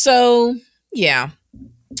 So yeah.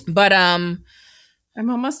 But I'm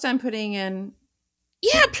almost done putting in.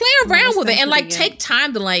 yeah, play I'm around almost with it done and like putting take in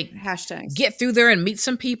time to like hashtags. get through there and meet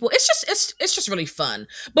some people. It's just really fun.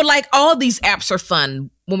 But like all these apps are fun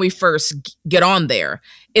when we first get on there.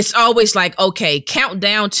 It's always like, okay, count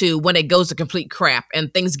down to when it goes to complete crap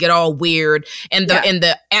and things get all weird and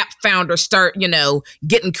the app founders start, you know,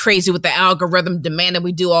 getting crazy with the algorithm demanding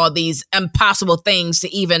we do all these impossible things to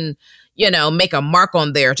even, you know, make a mark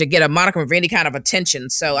on there to get a modicum of any kind of attention.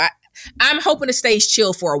 So I'm hoping it stays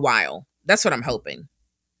chill for a while. That's what I'm hoping.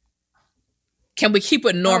 Can we keep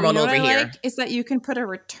it Oh, you normal know what over I here? like is that you can put a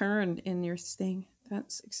return in your thing.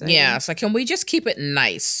 That's Yeah, exciting. so can we just keep it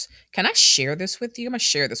nice? Can I share this with you? I'm gonna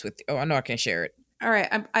share this with you. Oh, I know I can share it. All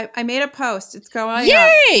right, I made a post. It's going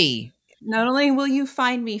up. Yay! Not only will you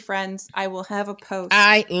find me, friends, I will have a post.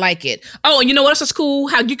 I like it. Oh, and you know what else is cool?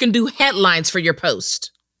 How you can do headlines for your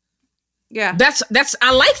post. Yeah. That's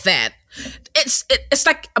I like that. It's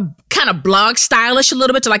like a kind of blog stylish a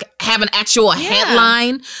little bit to like have an actual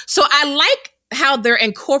headline. So I like how they're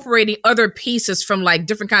incorporating other pieces from like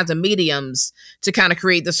different kinds of mediums to kind of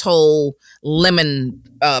create this whole lemon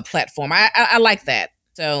platform. I like that.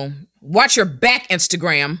 So watch your back,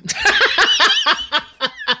 Instagram.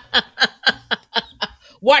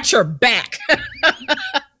 Watch your back.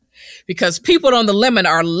 Because people on the lemon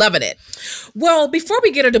are loving it. Well, before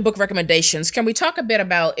we get into book recommendations, can we talk a bit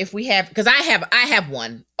about if we have, because I have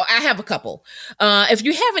one, I have a couple. If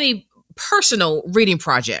you have any personal reading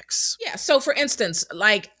projects. Yeah. So for instance,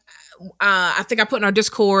 like I think I put in our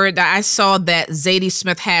Discord that I saw that Zadie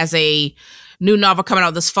Smith has a new novel coming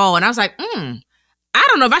out this fall. And I was like, I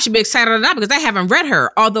don't know if I should be excited or not because I haven't read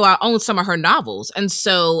her, although I own some of her novels. And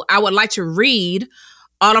so I would like to read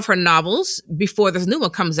all of her novels before this new one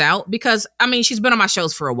comes out because, I mean, she's been on my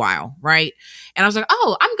shows for a while, right? And I was like,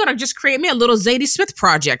 oh, I'm going to just create me a little Zadie Smith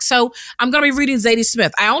project. So I'm going to be reading Zadie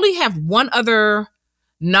Smith. I only have one other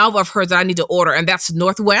novel of hers that I need to order, and that's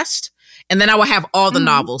Northwest. And then I will have all the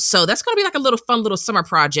novels. So that's going to be like a little fun little summer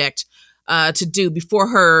project to do before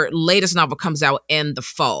her latest novel comes out in the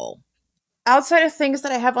fall. Outside of things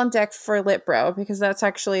that I have on deck for Litbro, because that's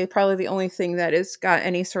actually probably the only thing that has got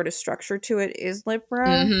any sort of structure to it is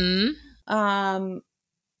Litbro.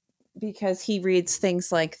 Because he reads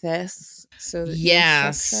things like this. So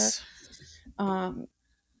yes.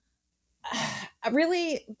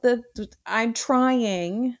 Really, I'm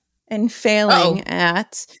trying and failing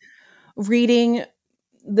at reading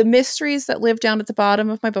the mysteries that live down at the bottom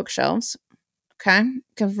of my bookshelves. Okay.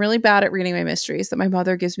 I'm really bad at reading my mysteries that my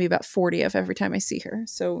mother gives me about 40 of every time I see her.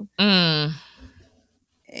 So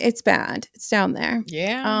it's bad. It's down there.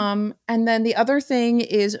 Yeah. And then the other thing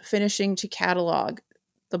is finishing to catalog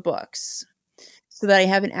the books so that I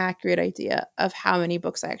have an accurate idea of how many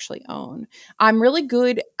books I actually own. I'm really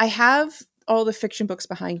good. I have all the fiction books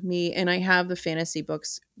behind me and I have the fantasy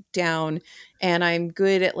books down, and I'm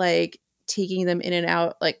good at like taking them in and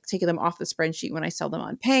out, like taking them off the spreadsheet when I sell them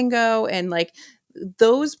on Pango, and like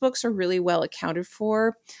those books are really well accounted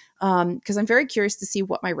for because I'm very curious to see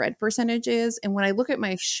what my read percentage is. And when I look at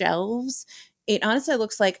my shelves, it honestly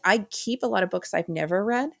looks like I keep a lot of books I've never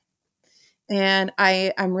read, and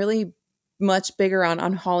I'm really much bigger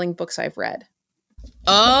on hauling books I've read.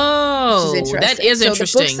 Oh, that is interesting.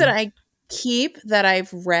 So the books that I keep that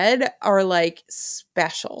I've read are like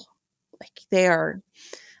special. Like they are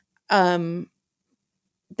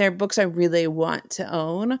they're books I really want to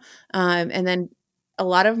own. And then a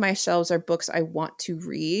lot of my shelves are books I want to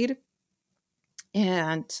read.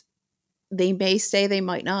 And they may stay, they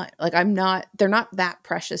might not. Like they're not that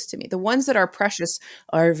precious to me. The ones that are precious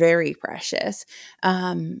are very precious.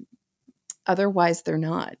 Otherwise they're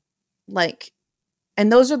not. Like, and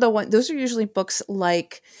those are usually books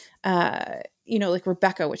like like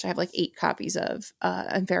Rebecca, which I have like 8 copies of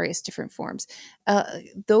in various different forms.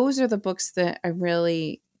 Those are the books that I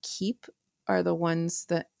really keep, are the ones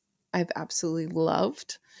that I've absolutely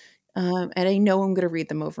loved. And I know I'm going to read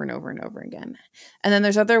them over and over and over again. And then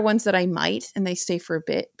there's other ones that I might, and they stay for a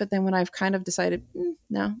bit. But then when I've kind of decided,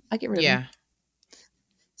 no, I get rid of them.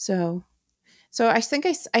 So I think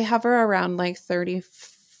I hover around like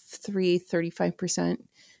 35%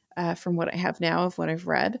 from what I have now of what I've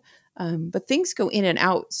read. But things go in and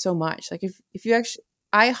out so much. Like if you actually,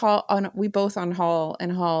 we both on haul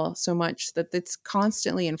and haul so much that it's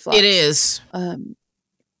constantly in flux. It is.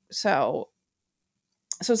 So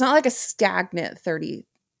it's not like a stagnant 35%.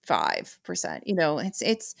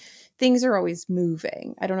 It's things are always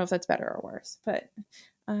moving. I don't know if that's better or worse, but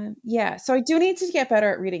yeah. So I do need to get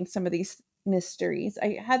better at reading some of these mysteries.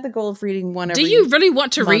 I had the goal of reading one Do you every really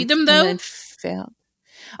want to read month them, and though? then failed.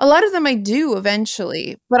 A lot of them I do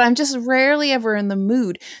eventually, but I'm just rarely ever in the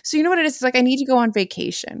mood. So you know what it is? It's like I need to go on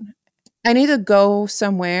vacation. I need to go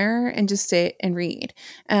somewhere and just sit and read.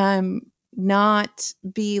 Not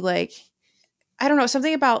be like, I don't know,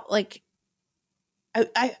 something about like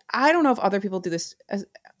I don't know if other people do this as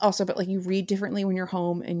also, but like you read differently when you're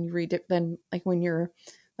home and you read it than like when you're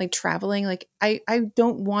like traveling. Like I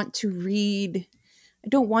don't want to read. I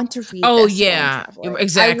don't want to read Oh this while I'm yeah, traveling. I want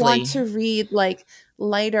exactly. to read like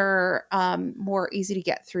lighter, more easy to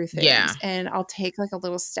get through Yeah. things, and I'll take like a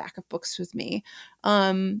little stack of books with me.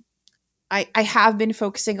 Um, I have been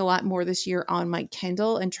focusing a lot more this year on my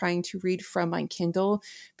Kindle and trying to read from my Kindle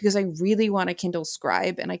because I really want a Kindle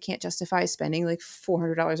Scribe, and I can't justify spending like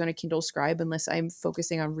 $400 on a Kindle Scribe unless I'm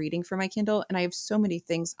focusing on reading from my Kindle. And I have so many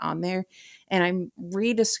things on there, and I'm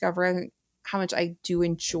rediscovering how much I do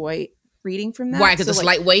enjoy reading from Why? that. Because So it's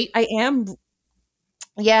like lightweight. I am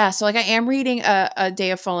yeah, so like I am reading a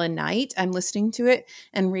Day of Fallen Night. I'm listening to it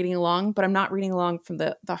and reading along, but I'm not reading along from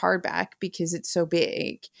the hardback because it's so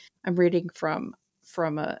big. I'm reading from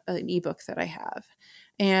an ebook that I have.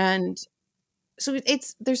 And so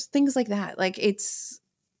it's there's things like that. Like it's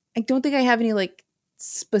I don't think I have any like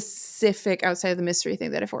specific outside of the mystery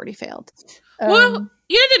thing that I've already failed. Well, Um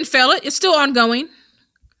you didn't fail it. It's still ongoing.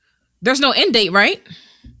 There's no end date, right?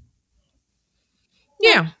 no,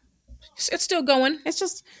 Yeah, it's still going. it's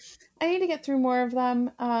just I need to get through more of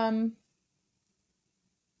them.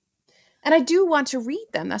 And I do want to read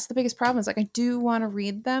them. That's the biggest problem. Is like I do want to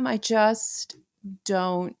read them. I just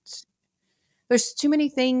don't. There's too many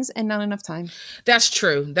things and not enough time. That's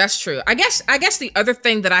true. That's true. I guess the other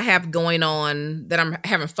thing that I have going on that I'm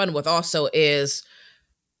having fun with also is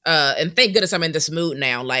and thank goodness I'm in this mood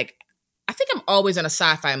now. Like I think I'm always in a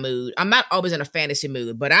sci-fi mood. I'm not always in a fantasy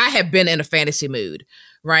mood, but I have been in a fantasy mood,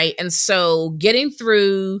 right? And so getting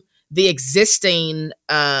through the existing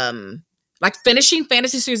like finishing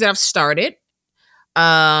fantasy series that I've started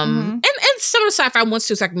Mm-hmm. and some of the sci-fi ones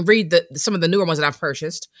too, so I can read some of the newer ones that I've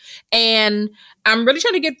purchased. And I'm really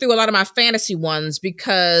trying to get through a lot of my fantasy ones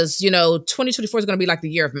because 2024 is going to be like the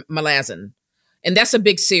year of Malazan, and that's a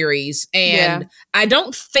big series. Yeah. And I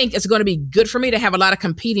don't think it's going to be good for me to have a lot of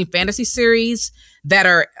competing fantasy series that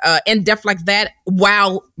are in depth like that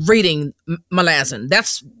while reading Malazan.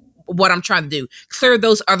 That's what I'm trying to do. Clear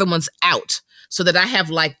those other ones out so that I have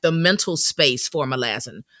like the mental space for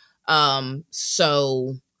Malazan.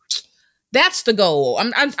 So that's the goal.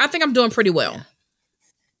 I think I'm doing pretty well. Yeah.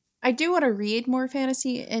 I do want to read more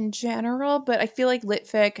fantasy in general, but I feel like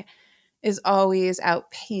Litfic is always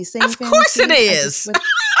outpacing Of course it fantasy. is.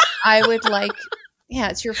 I would like, yeah,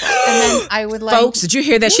 it's your fault. And then I would like, folks, did you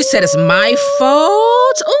hear that? She said it's my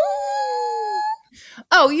fault. Ooh.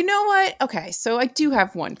 Oh, you know what? Okay, so I do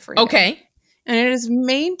have one for you. Okay. And it is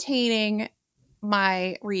maintaining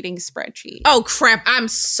my reading spreadsheet. Oh crap! I've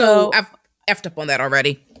effed up on that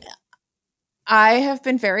already. I have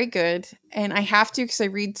been very good, and I have to because I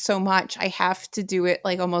read so much. I have to do it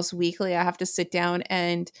like almost weekly. I have to sit down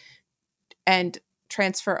and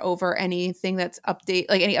transfer over anything that's any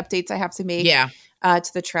updates I have to make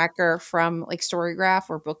to the tracker from like Storygraph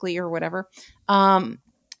or Bookly or whatever.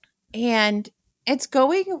 And it's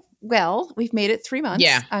going well. We've made it 3 months.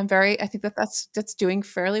 Yeah. I think that's doing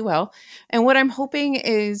fairly well. And what I'm hoping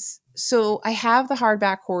is, so I have the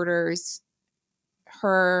hardback hoarders,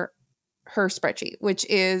 her spreadsheet, which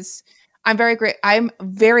is, I'm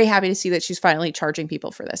very happy to see that she's finally charging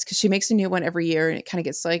people for this because she makes a new one every year and it kind of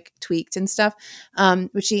gets like tweaked and stuff.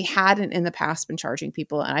 But she hadn't in the past been charging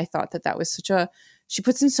people. And I thought that was she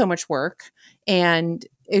puts in so much work, and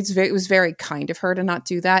it was very kind of her to not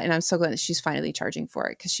do that. And I'm so glad that she's finally charging for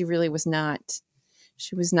it because she was not,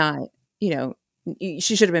 she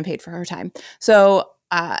should have been paid for her time. So,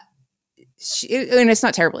 and it's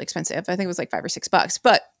not terribly expensive. I think it was like $5 or $6,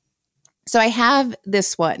 but so I have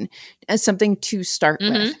this one as something to start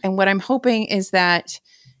with. And what I'm hoping is that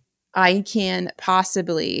I can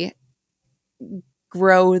possibly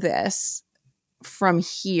grow this from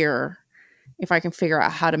here if I can figure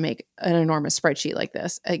out how to make an enormous spreadsheet like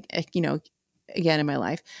this, again in my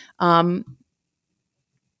life, for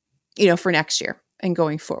next year and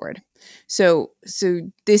going forward. So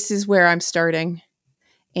this is where I'm starting,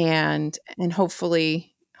 and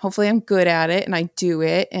hopefully I'm good at it and I do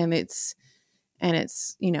it and it's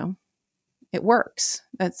it works.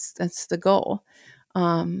 That's the goal.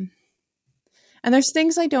 And there's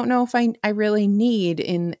things I don't know if I really need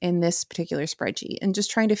in this particular spreadsheet, and just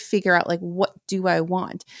trying to figure out like, what do I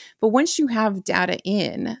want? But once you have data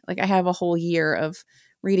in, like I have a whole year of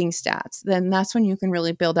reading stats, then that's when you can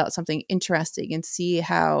really build out something interesting and see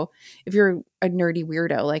how, if you're a nerdy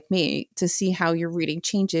weirdo like me, to see how your reading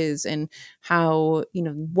changes and how,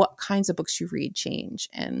 what kinds of books you read change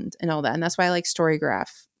and all that. And that's why I like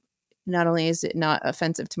Storygraph. Not only is it not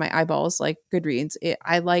offensive to my eyeballs like Goodreads,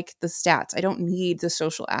 I like the stats. I don't need the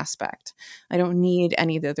social aspect. I don't need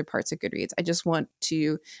any of the other parts of Goodreads. I just want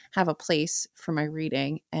to have a place for my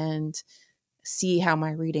reading and see how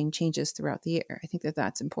my reading changes throughout the year. I think that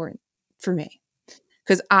that's important for me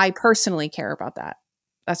because I personally care about that.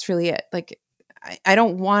 That's really it. Like, I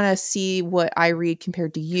don't want to see what I read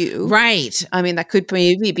compared to you. Right. I mean, that could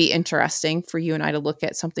maybe be interesting for you and I to look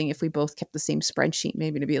at something if we both kept the same spreadsheet,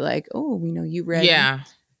 maybe to be like, oh, we know you read,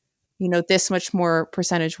 this much more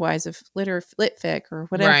percentage wise of lit fic or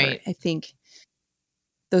whatever. Right. I think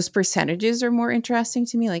those percentages are more interesting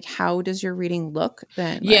to me. Like, how does your reading look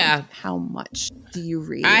than like, how much do you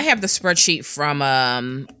read? I have the spreadsheet from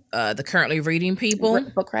the Currently Reading people.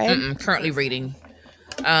 Book Riot? Currently Reading.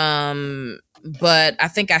 But I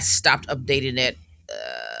think I stopped updating it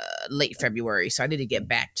late February, so I need to get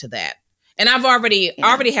back to that. And I've already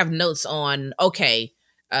have notes on, okay,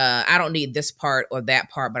 I don't need this part or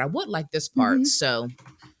that part, but I would like this part. Mm-hmm. So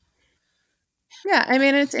yeah, I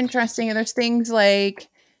mean, it's interesting. And there's things like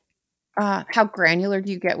how granular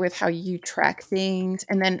do you get with how you track things?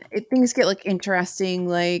 And then things get like interesting,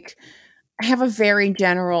 like I have a very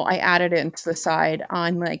general, I added it into the side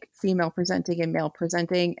on like female presenting and male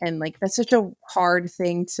presenting. And like, that's such a hard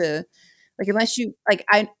thing to like, unless you like,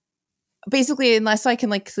 unless I can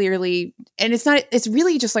like clearly, and it's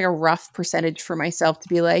really just like a rough percentage for myself to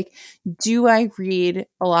be like, do I read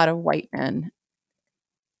a lot of white men?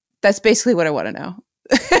 That's basically what I want to know.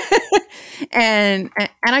 and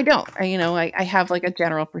I don't, I have like a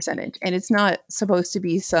general percentage, and it's not supposed to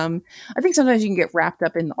be I think sometimes you can get wrapped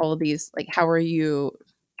up in all of these, like, how are you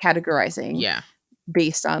categorizing? Yeah.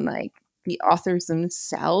 Based on like the authors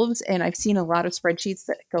themselves. And I've seen a lot of spreadsheets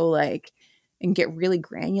that go like, and get really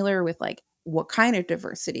granular with like, what kind of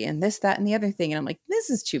diversity and this, that, and the other thing. And I'm like, this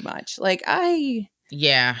is too much. Like,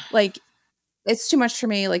 like, it's too much for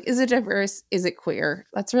me. Like, is it diverse? Is it queer?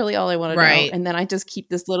 That's really all I want to know. And then I just keep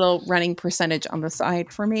this little running percentage on the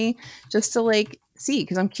side for me just to like see,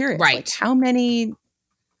 because I'm curious, like how many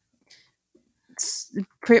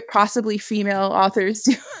possibly female authors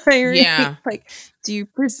do I read? Yeah. Like, do you,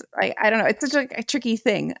 I don't know. It's such a tricky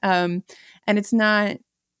thing. And it's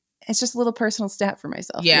just a little personal stat for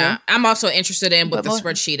myself. Yeah. I'm also interested in with the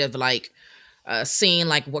spreadsheet of like, seeing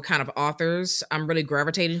like what kind of authors I'm really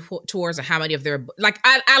gravitating towards and how many of their, like,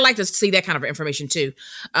 I like to see that kind of information too.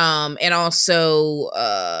 And also,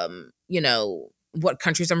 what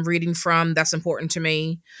countries I'm reading from, that's important to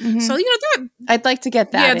me. Mm-hmm. So, I'd like to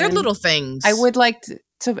get that. Yeah, they're little things. I would like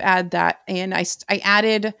to add that. And I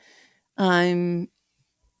added,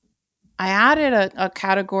 a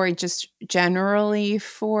category just generally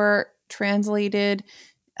for translated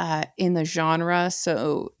in the genre.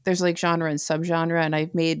 So there's like genre and subgenre, and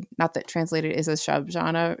I've made, not that translated is a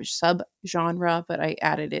subgenre, but I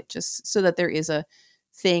added it just so that there is a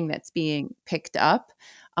thing that's being picked up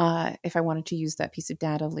if I wanted to use that piece of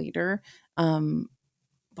data later.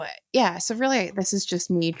 But yeah, so really this is just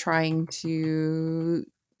me trying to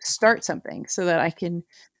start something so that I can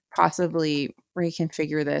possibly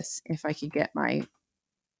reconfigure this if I could get my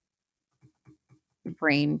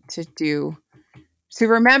brain to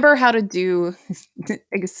remember how to do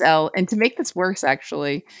Excel. And to make this worse,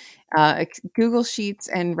 actually, Google Sheets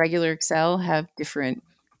and regular Excel have different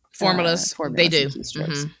formulas. They do.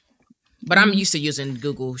 Mm-hmm. But I'm used to using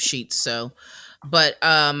Google Sheets, so. But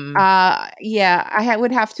yeah, I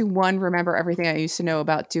would have to, one, remember everything I used to know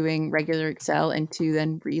about doing regular Excel, and two,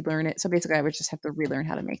 then relearn it. So basically, I would just have to relearn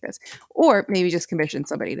how to make this, or maybe just commission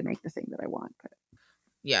somebody to make the thing that I want. But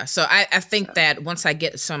yeah, so I think that once I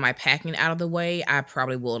get some of my packing out of the way, I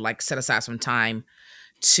probably will like set aside some time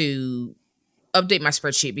to update my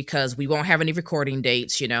spreadsheet, because we won't have any recording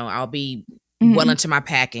dates. I'll be well into my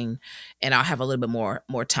packing, and I'll have a little bit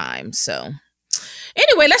more time. So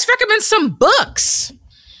anyway, let's recommend some books.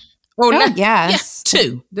 Yes. Yeah,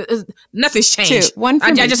 two. Nothing's changed. One.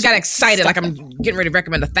 I just got excited, like I'm getting ready to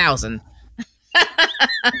recommend 1,000.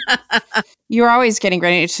 You're always getting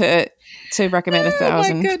ready to recommend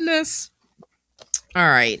 1,000. Oh my goodness. All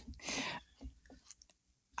right.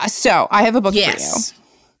 So I have a book for you.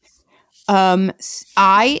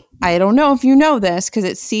 I don't know if you know this, because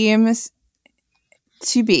it seems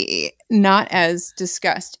to be not as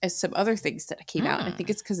discussed as some other things that came out. And I think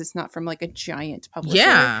it's because it's not from like a giant publisher.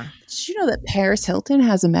 Yeah. Did you know that Paris Hilton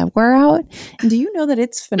has a memoir out? And do you know that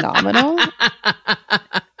it's phenomenal?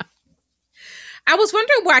 I was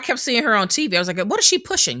wondering why I kept seeing her on TV. I was like, what is she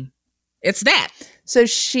pushing? It's that. So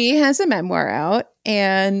she has a memoir out,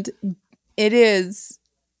 and it is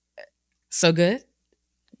so good.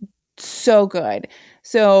 So good.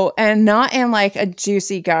 So, and not in like a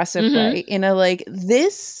juicy gossip way, in a like,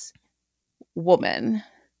 this woman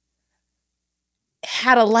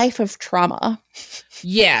had a life of trauma.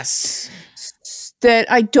 Yes.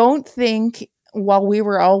 That I don't think while we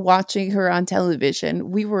were all watching her on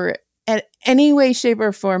television, we were at any way, shape,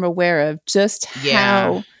 or form aware of just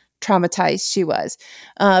how traumatized she was.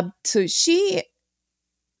 So she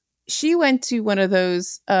went to one of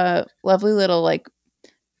those lovely little like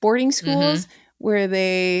boarding schools where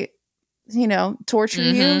they, torture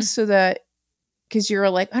you so that, because you're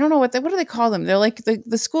like, I don't know what do they call them? They're like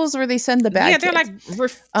the schools where they send the bad kids. They're like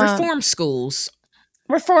reform schools.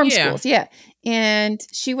 Reform schools, yeah. And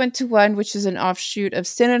she went to one which is an offshoot of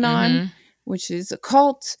Synanon, which is a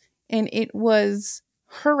cult, and it was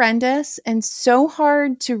horrendous and so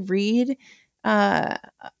hard to read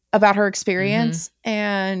about her experience.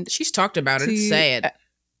 And she's talked about it. It's sad.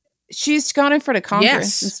 She's gone in front of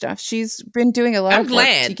Congress and stuff. She's been doing a lot of work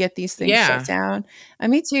to get these things shut down.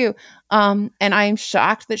 Me too. And I'm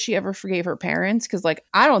shocked that she ever forgave her parents, because like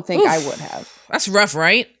I don't think I would have. That's rough,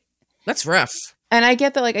 right? That's rough. And I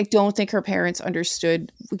get that, like, I don't think her parents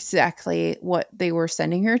understood exactly what they were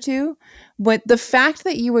sending her to. But the fact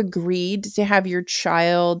that you agreed to have your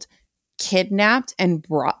child kidnapped and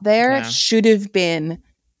brought there should have been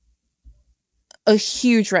a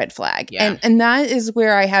huge red flag. And that is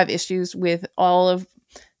where I have issues with all of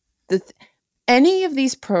any of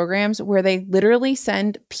these programs where they literally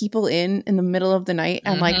send people in the middle of the night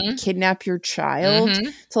and like kidnap your child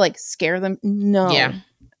to like scare them. No.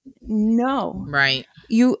 No. Right.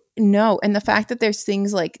 And the fact that there's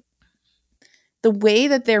things like the way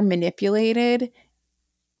that they're manipulated.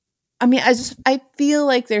 I mean, I feel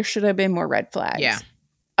like there should have been more red flags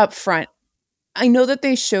up front. I know that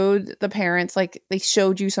they showed the parents, like they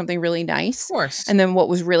showed you something really nice. Of course. And then what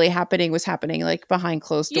was really happening like behind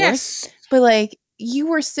closed doors. Yes. But like you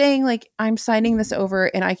were saying, like, I'm signing this over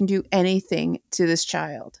and I can do anything to this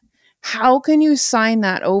child. How can you sign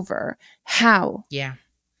that over? How? Yeah.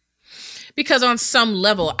 Because on some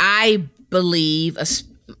level, I believe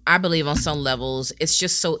on some levels, it's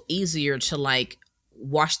just so easier to like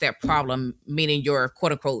wash that problem, meaning your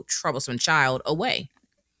quote unquote troublesome child, away.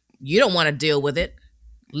 You don't want to deal with it.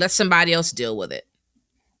 Let somebody else deal with it.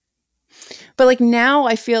 But like now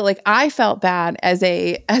I feel like I felt bad as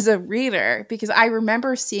a reader, because I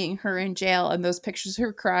remember seeing her in jail and those pictures of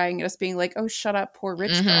her crying and us being like, oh, shut up, poor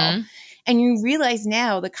rich girl. And you realize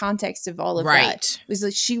now the context of all of that was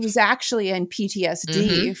that she was actually in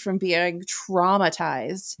PTSD from being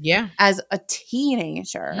traumatized as a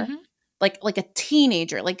teenager, like a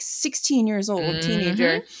teenager, like 16 years old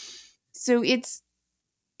teenager. So it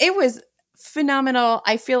was phenomenal.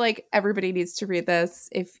 I feel like everybody needs to read this.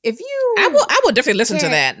 If you, I will definitely listen to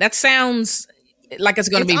that. That sounds like it's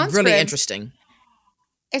going to be really interesting.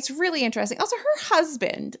 It's really interesting. Also, her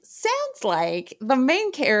husband sounds like the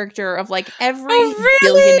main character of like every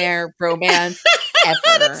billionaire romance ever.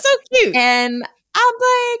 That's so cute. And I'm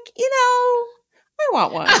like, I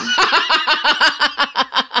want one.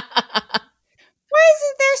 Why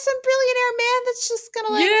isn't there some billionaire man that's just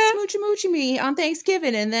gonna like smoochy me on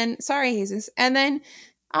Thanksgiving, and then Jesus, and then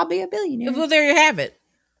I'll be a billionaire? Well, there you have it.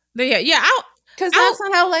 Because that's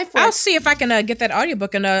not how life works. I'll see if I can get that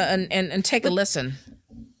audiobook and take a listen.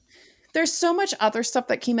 There's so much other stuff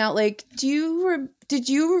that came out. Like, do you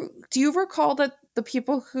recall that the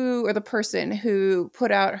people who, or the person who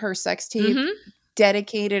put out her sex tape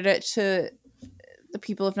dedicated it to the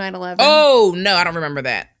people of 9/11? Oh no, I don't remember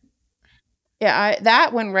that. Yeah,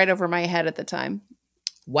 that went right over my head at the time.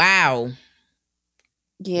 Wow.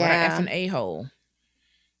 Yeah. What an effing a-hole.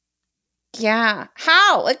 Yeah.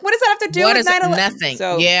 How? Like, what does that have to do with 9/11? Nothing.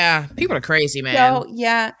 So, yeah. People are crazy, man. So,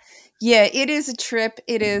 yeah. Yeah, it is a trip.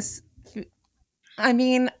 It is. I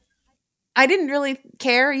mean, I didn't really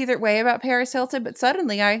care either way about Paris Hilton, but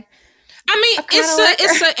suddenly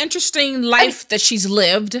it's an interesting life that she's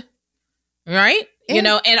lived, right?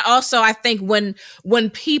 Yeah. And also I think when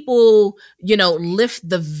people, lift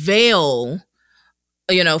the veil,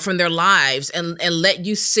 from their lives and let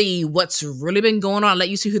you see what's really been going on, let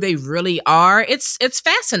you see who they really are, it's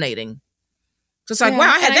fascinating. So it's like,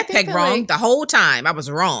 wow, I had that pegged wrong the whole time. I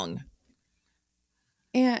was wrong.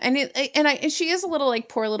 Yeah, and she is a little like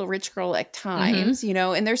poor little rich girl at times,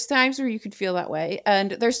 and there's times where you could feel that way,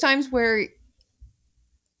 and there's times where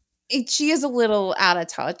she is a little out of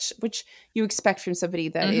touch, which you expect from somebody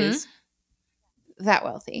that is that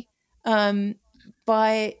wealthy.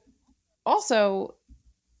 But also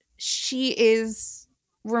she is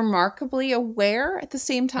remarkably aware at the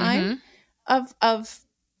same time of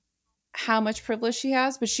how much privilege she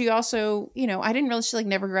has, but she also, I didn't realize she like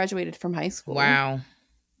never graduated from high school. Wow.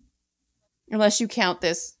 Unless you count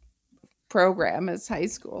this program as high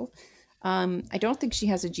school. I don't think she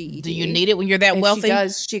has a GED. Do you need it when you're that wealthy? She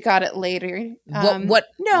does. She got it later. What?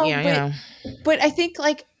 No, yeah, but I think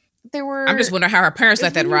like there were. I'm just wondering how her parents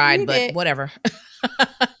let that ride, but whatever.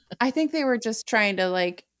 I think they were just trying to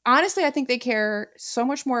like. Honestly, I think they care so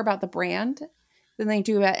much more about the brand than they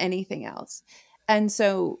do about anything else, and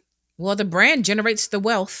so. Well, the brand generates the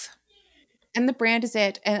wealth, and the brand is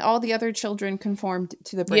it, and all the other children conformed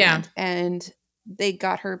to the brand, and they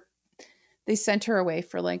got her. They sent her away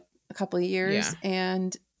for like a couple of years,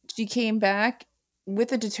 and she came back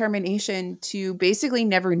with a determination to basically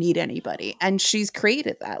never need anybody, and she's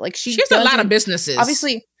created that. Like she has a lot of businesses.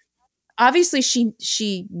 Obviously,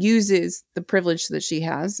 she uses the privilege that she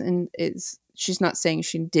has, and she's not saying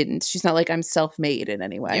she didn't. She's not like I'm self-made in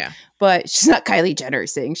any way, but she's not Kylie Jenner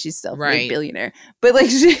saying she's self-made billionaire. But like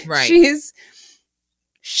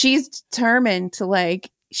she's determined to like.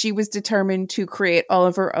 She was determined to create all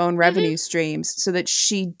of her own revenue streams so that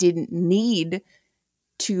she didn't need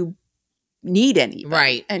anybody.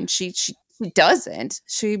 Right. And she doesn't.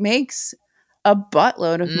 She makes a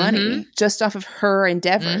buttload of money just off of her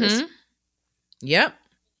endeavors. Yep.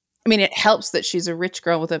 I mean, it helps that she's a rich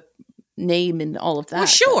girl with a name and all of that. Well,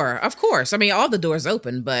 sure. Of course. I mean, all the doors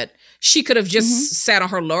open, but she could have just sat on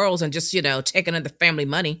her laurels and just, taken in the family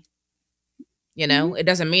money. It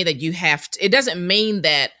doesn't mean that you have to. It doesn't mean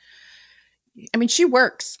that. I mean, she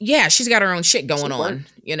works. Yeah, she's got her own shit going on,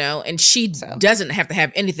 and she doesn't have to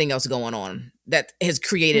have anything else going on that is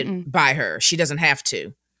created by her. She doesn't have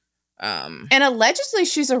to. And allegedly,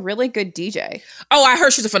 she's a really good DJ. Oh, I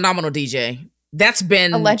heard she's a phenomenal DJ. That's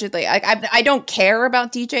been allegedly. I don't care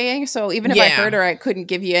about DJing, so even if I heard her, I couldn't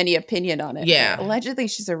give you any opinion on it. Yeah, but allegedly,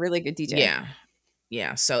 she's a really good DJ.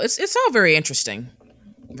 Yeah. So it's all very interesting.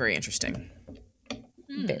 Very interesting.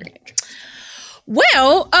 Very interesting.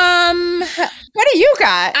 Well, what do you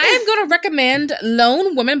got? I am going to recommend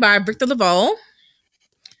Lone Woman by Victor Laval.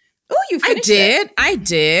 Oh, you finished it. I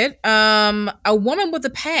did. A woman with a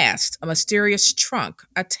past, a mysterious trunk,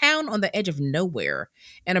 a town on the edge of nowhere,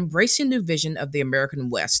 an embracing new vision of the American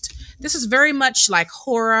West. This is very much like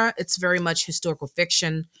horror. It's very much historical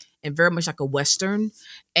fiction and very much like a Western.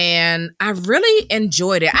 And I really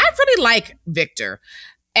enjoyed it. I really like Victor.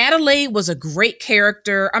 Adelaide was a great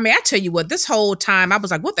character. I mean, I tell you what, this whole time I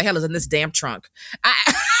was like, what the hell is in this damn trunk?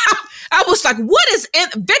 I was like, what is in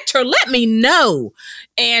Victor? Let me know.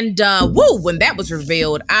 And when that was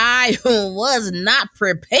revealed, I was not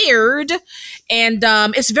prepared. And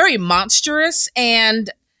it's very monstrous. And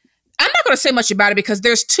I'm not going to say much about it because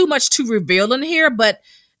there's too much to reveal in here. But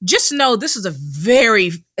just know this is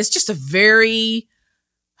it's just a very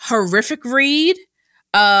horrific read.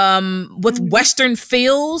 With Western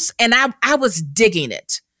feels, and I was digging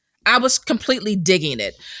it. I was completely digging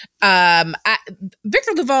it.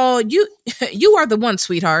 Victor Laval, you are the one,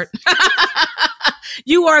 sweetheart.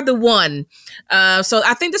 You are the one. So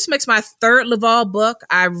I think this makes my third Laval book.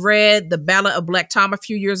 I read The Ballad of Black Tom a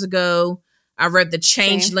few years ago. I read The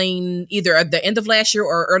Changeling either at the end of last year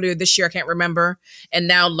or earlier this year. I can't remember. And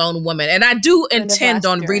now Lone Woman. And I do intend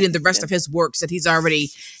on reading the rest of his works that he's already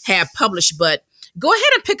have published, but go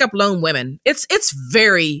ahead and pick up Lone Women. It's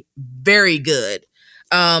very, very good.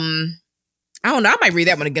 I don't know. I might read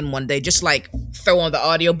that one again one day. Just like throw on the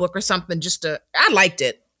audiobook or something. I liked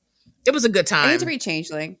it. It was a good time. I need to read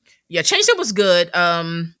Changeling. Yeah, Changeling was good. I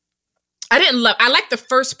liked the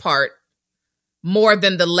first part more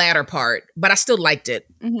than the latter part, but I still liked it.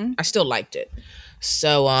 I still liked it.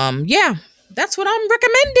 So, that's what I'm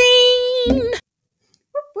recommending.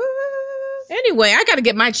 Anyway, I got to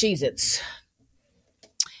get my Cheez-Its.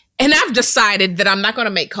 And I've decided that I'm not going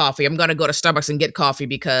to make coffee. I'm going to go to Starbucks and get coffee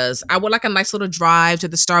because I would like a nice little drive to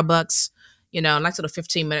the Starbucks. A nice little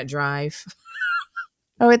 15-minute drive.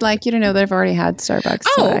 I would like you to know that I've already had Starbucks.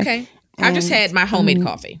 Oh, okay. I just had my homemade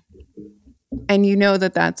coffee. And you know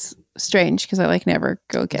that that's strange because I never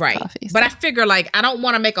go get coffee. So. But I figure I don't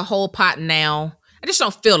want to make a whole pot now. I just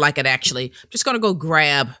don't feel like it actually. I'm just going to go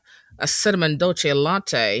grab a cinnamon dolce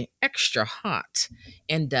latte, extra hot.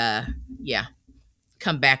 And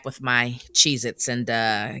come back with my Cheez-Its and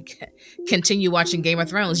continue watching Game of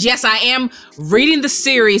Thrones. Yes, I am reading the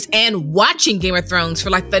series and watching Game of Thrones for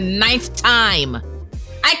the 9th time.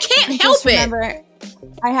 I can't help it. Remember,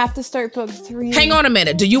 I have to start book 3. Hang on a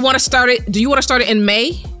minute. Do you want to start it in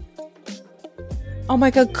May? Oh my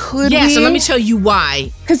God, could we? Yeah, so let me tell you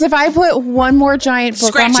why. Because if I put one more giant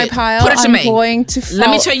book on my pile, I'm going to fall.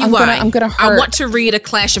 Let me tell you why. I'm gonna hurt. I want to read A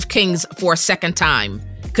Clash of Kings for a second time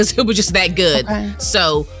because it was just that good. Okay.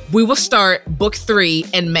 So we will start book 3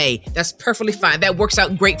 in May. That's perfectly fine. That works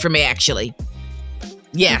out great for me, actually.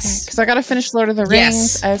 Yes. Because I got to finish Lord of the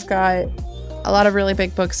Rings. Yes. I've got a lot of really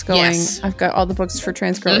big books going. Yes. I've got all the books for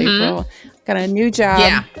Transgirl April. Got a new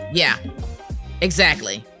job. Yeah.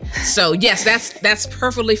 Exactly. So yes, that's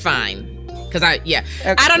perfectly fine. Because I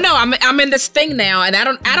don't know. I'm in this thing now, and I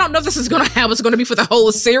don't know if this is how it's gonna be for the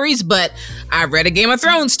whole series. But I read A Game of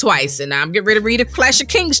Thrones twice, and I'm getting ready to read A Clash of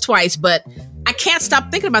Kings twice. But I can't stop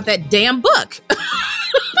thinking about that damn book.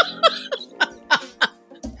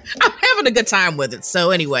 I'm having a good time with it.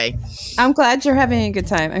 So anyway, I'm glad you're having a good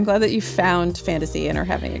time. I'm glad that you found fantasy and are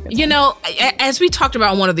having a good time. You know, as we talked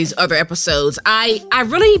about in one of these other episodes, I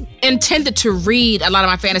really intended to read a lot of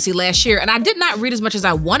my fantasy last year, and I did not read as much as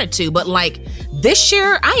I wanted to. But like this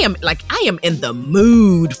year, I am in the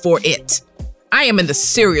mood for it. I am in the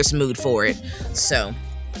serious mood for it. So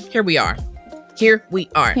here we are. Here we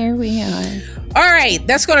are. All right,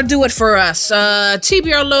 that's going to do it for us.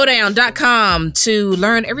 tbrlowdown.com to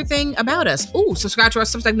learn everything about us. Ooh, subscribe to our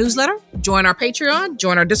Substack newsletter, join our Patreon,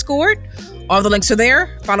 join our Discord. All the links are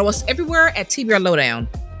there. Follow us everywhere at TBR Lowdown.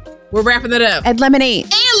 We're wrapping it up. And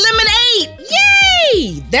Lemonade.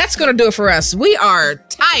 Yay! That's going to do it for us. We are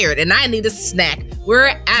tired and I need a snack.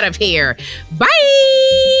 We're out of here. Bye!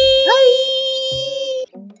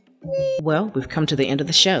 Well, we've come to the end of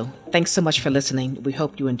the show. Thanks so much for listening. We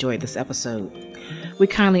hope you enjoyed this episode. We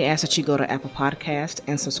kindly ask that you go to Apple Podcast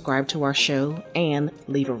and subscribe to our show and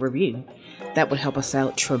leave a review. That would help us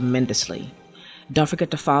out tremendously. Don't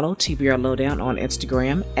forget to follow TBR Lowdown on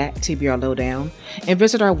Instagram at TBR Lowdown and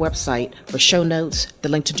visit our website for show notes, the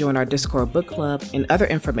link to join our Discord book club, and other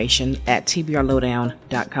information at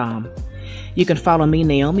tbrlowdown.com. You can follow me,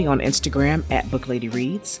 Naomi, on Instagram at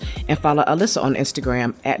BookLadyReads and follow Alyssa on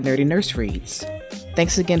Instagram at NerdyNurseReads.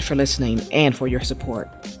 Thanks again for listening and for your support.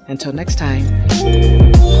 Until next time.